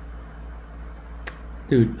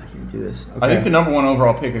 Dude, I can't do this. Okay. I think the number 1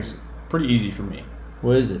 overall pick is pretty easy for me.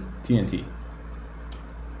 What is it? TNT.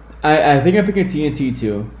 I think I'm picking TNT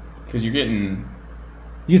too. Because you're getting...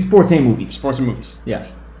 You get sports and movies. Sports and movies.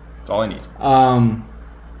 Yes. That's all I need.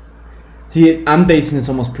 See, I'm basing this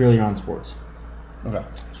almost purely on sports. Okay.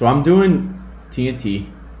 So I'm doing TNT.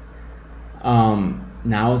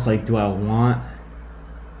 Now it's like, do I want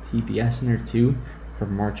TBS in there too for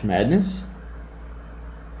March Madness?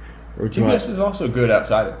 Or TBS is also good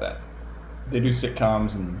outside of that. They do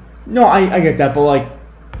sitcoms and... No, I get that, but like,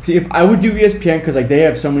 see, if I would do ESPN because like they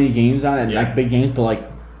have so many games on it, and like big games, but like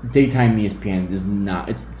daytime ESPN is not.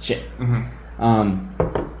 It's shit. Mm-hmm.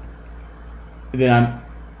 Then I'm,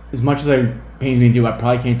 as much as it pains me to do, I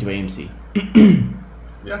probably can't do AMC.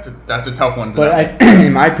 That's a tough one. But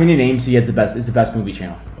in my opinion, AMC is the best movie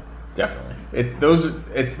channel. Definitely,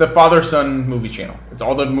 it's the father son movie channel. It's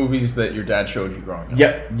all the movies that your dad showed you growing up.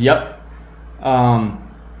 Yep.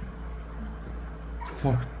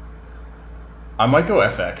 Fuck. I might go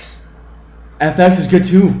FX. FX is good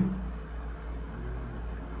too.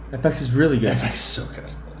 FX is really good. FX is so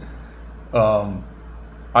good.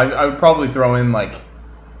 I would probably throw in like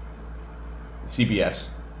CBS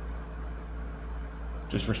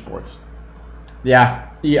just for sports. Yeah.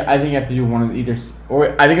 I think I have to do one of either,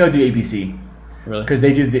 or I think I would do ABC. Really? Because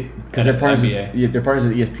they do because they're partners. They're partners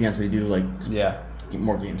with ESPN, so they do like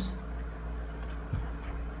more games.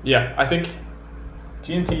 Yeah, I think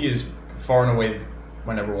TNT is far and away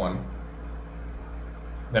my number 1.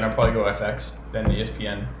 Then I'll probably go FX, then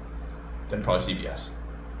ESPN, then probably CBS.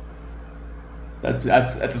 That's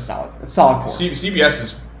a solid core. CBS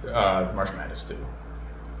is March Madness too.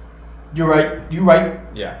 You're right.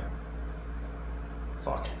 Yeah.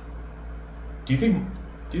 Fuck. Do you think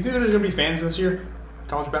there's gonna be fans this year?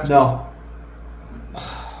 College basketball? No.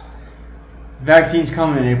 Vaccine's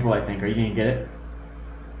coming in April, I think. Are you gonna get it?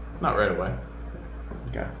 Not right away.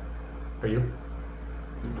 Okay. Are you?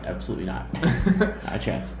 Absolutely not. Not a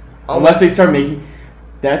chance. Unless they start making...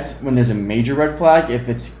 That's when there's a major red flag. If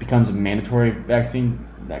it becomes a mandatory vaccine,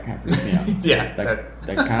 that kind of freaks me out. Yeah.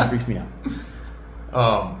 That kind of freaks me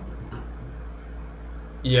out.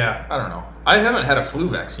 Yeah, I don't know. I haven't had a flu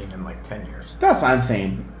vaccine in like 10 years. That's what I'm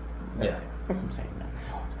saying. Yeah. That's what I'm saying.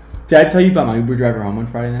 Did I tell you about my Uber driver home on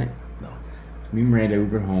Friday night? No. So me and Miranda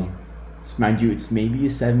Ubered home. So mind you, it's maybe a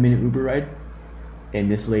 7-minute Uber ride. and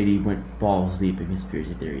this lady went balls deep in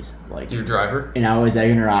conspiracy theories. Like Your driver? and I was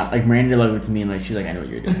egging her on. Like Miranda looked to me and like she's like, I know what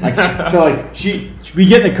you're doing. Like so like we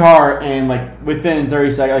get in the car and like within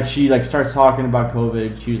 30 seconds like she like starts talking about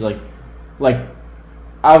COVID. She was like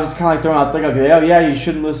I was kind of like throwing out like okay, oh yeah, you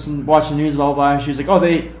shouldn't watch the news, blah blah blah. And she was like, oh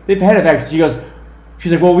they've had a vaccine.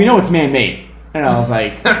 She's like, well we know it's man-made. And I was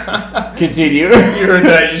like, continue. You heard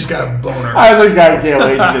that? You just got a boner. I was like, I can't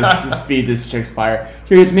wait to just feed this chick's fire.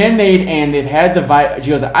 Here, it's man-made, and they've had the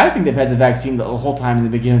She goes, I think they've had the vaccine the whole time, and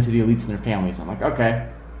they've been giving it to the elites and their families. I'm like, okay,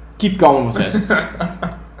 keep going with this.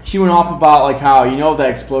 She went off about like how that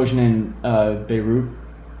explosion in Beirut.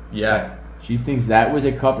 Yeah. She thinks that was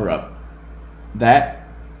a cover-up. That.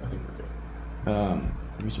 I think we're good. Are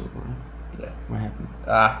we still recording? Yeah. What happened?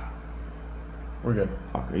 We're good.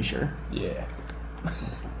 Fuck, are you sure? Yeah.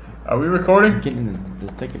 Are we recording? I'm getting in the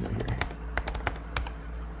thick of it here.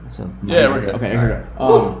 So, Yeah, we're good. Okay, here we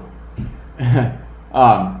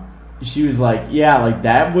go. She was like, yeah, like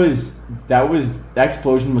that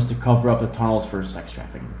explosion was to cover up the tunnels for sex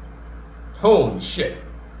trafficking. Holy shit.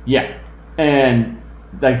 Yeah, and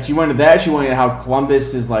like she went into that. She went into how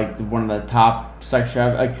Columbus is like one of the top sex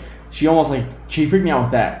trafficking. Like she freaked me out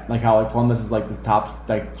with that. Like how like Columbus is like the top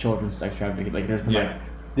like children's sex trafficking. Like there's been like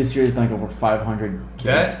this year there's been like over 500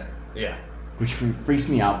 kids. Yeah. Which freaks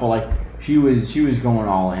me out. But like she was going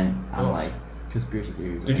all in on like conspiracy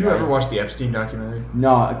theories. Did you ever watch the Epstein documentary?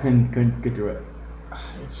 No, I couldn't get through it.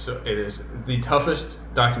 It is the toughest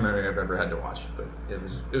documentary I've ever had to watch, but it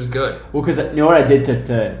was good. Well, because you know what I did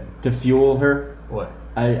to fuel her? What?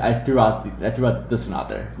 I threw out this one out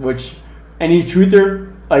there. Which any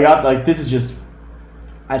truther like this is just.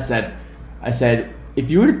 I said, if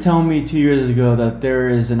you were to tell me 2 years ago that there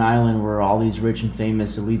is an island where all these rich and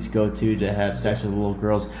famous elites go to have sex with little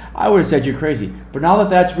girls, I would have said you're crazy. But now that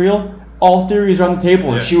that's real, all theories are on the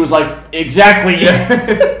table. And she was like, exactly.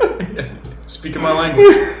 Yeah. Speaking my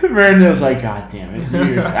language. Miranda was like, God damn it.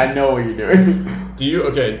 I know what you're doing. Do you,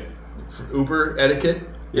 for Uber etiquette,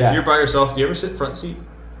 Yeah. if you're by yourself, do you ever sit front seat?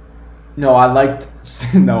 No,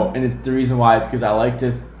 and it's the reason why is because I like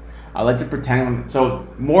to pretend. So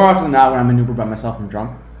more often than not, when I'm in Uber by myself, I'm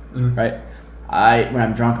drunk, right? When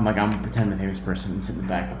I'm drunk, I'm like, I'm gonna pretend I'm the famous person and sit in the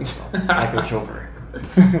back by myself, like a chauffeur.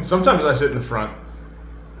 Sometimes I sit in the front.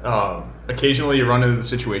 Occasionally, you run into the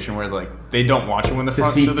situation where like they don't watch you in the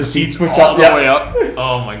front, so the seats push all up, the yep. way up.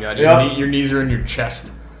 Oh my god, your knees are in your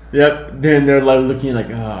chest. Yep. Then they're like looking like,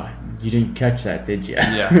 oh, you didn't catch that, did you?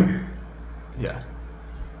 Yeah. Yeah.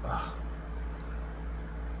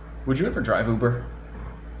 Would you ever drive Uber?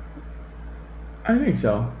 I think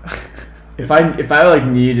so. If I like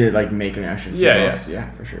needed to like make an extra few bucks,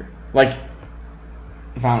 yeah, for sure. Like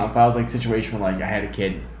if I was like a situation where like I had a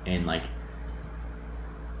kid and like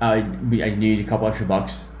I need a couple extra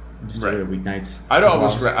bucks just to go to weeknights. I'd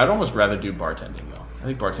almost rather do bartending though. I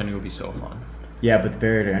think bartending would be so fun. Yeah, but the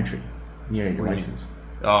barrier to entry, you gotta get your license.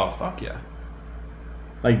 Oh fuck yeah!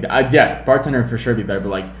 Like bartender for sure would be better, but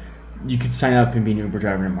like you could sign up and be an Uber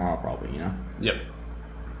driver tomorrow probably, Yep.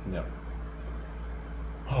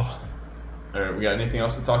 Oh. All right, we got anything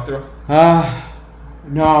else to talk through?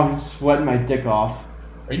 No, I'm sweating my dick off.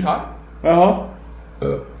 Are you hot? Yeah.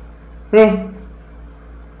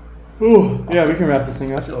 Ooh, yeah, we can wrap this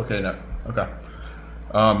thing I up. feel okay now. Okay.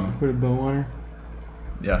 Put a bow on her.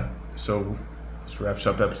 Yeah. So this wraps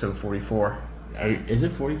up episode 44. Is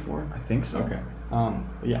it 44? I think so. Okay.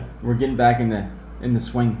 Yeah, we're getting back in the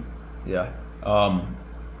swing. Yeah.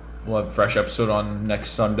 We'll have a fresh episode on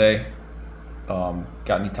next Sunday.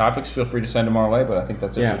 Got any topics? Feel free to send them our way. But I think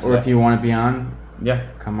that's it. Yeah, for or today. if you want to be on,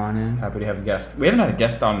 come on in. Happy to have a guest. We haven't had a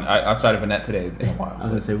guest on outside of Annett today in a while. I was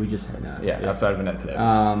gonna say we just had outside of Annett today.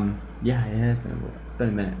 Yeah, it's been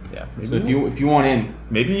a minute. Yeah. So if you want in,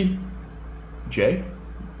 maybe Jay.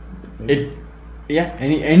 Maybe.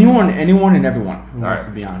 Anyone and everyone who wants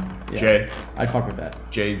to be on. Yeah, Jay, I'd fuck with that.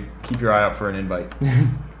 Jay, keep your eye out for an invite. All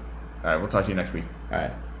right, we'll talk to you next week. All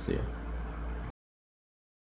right, see you.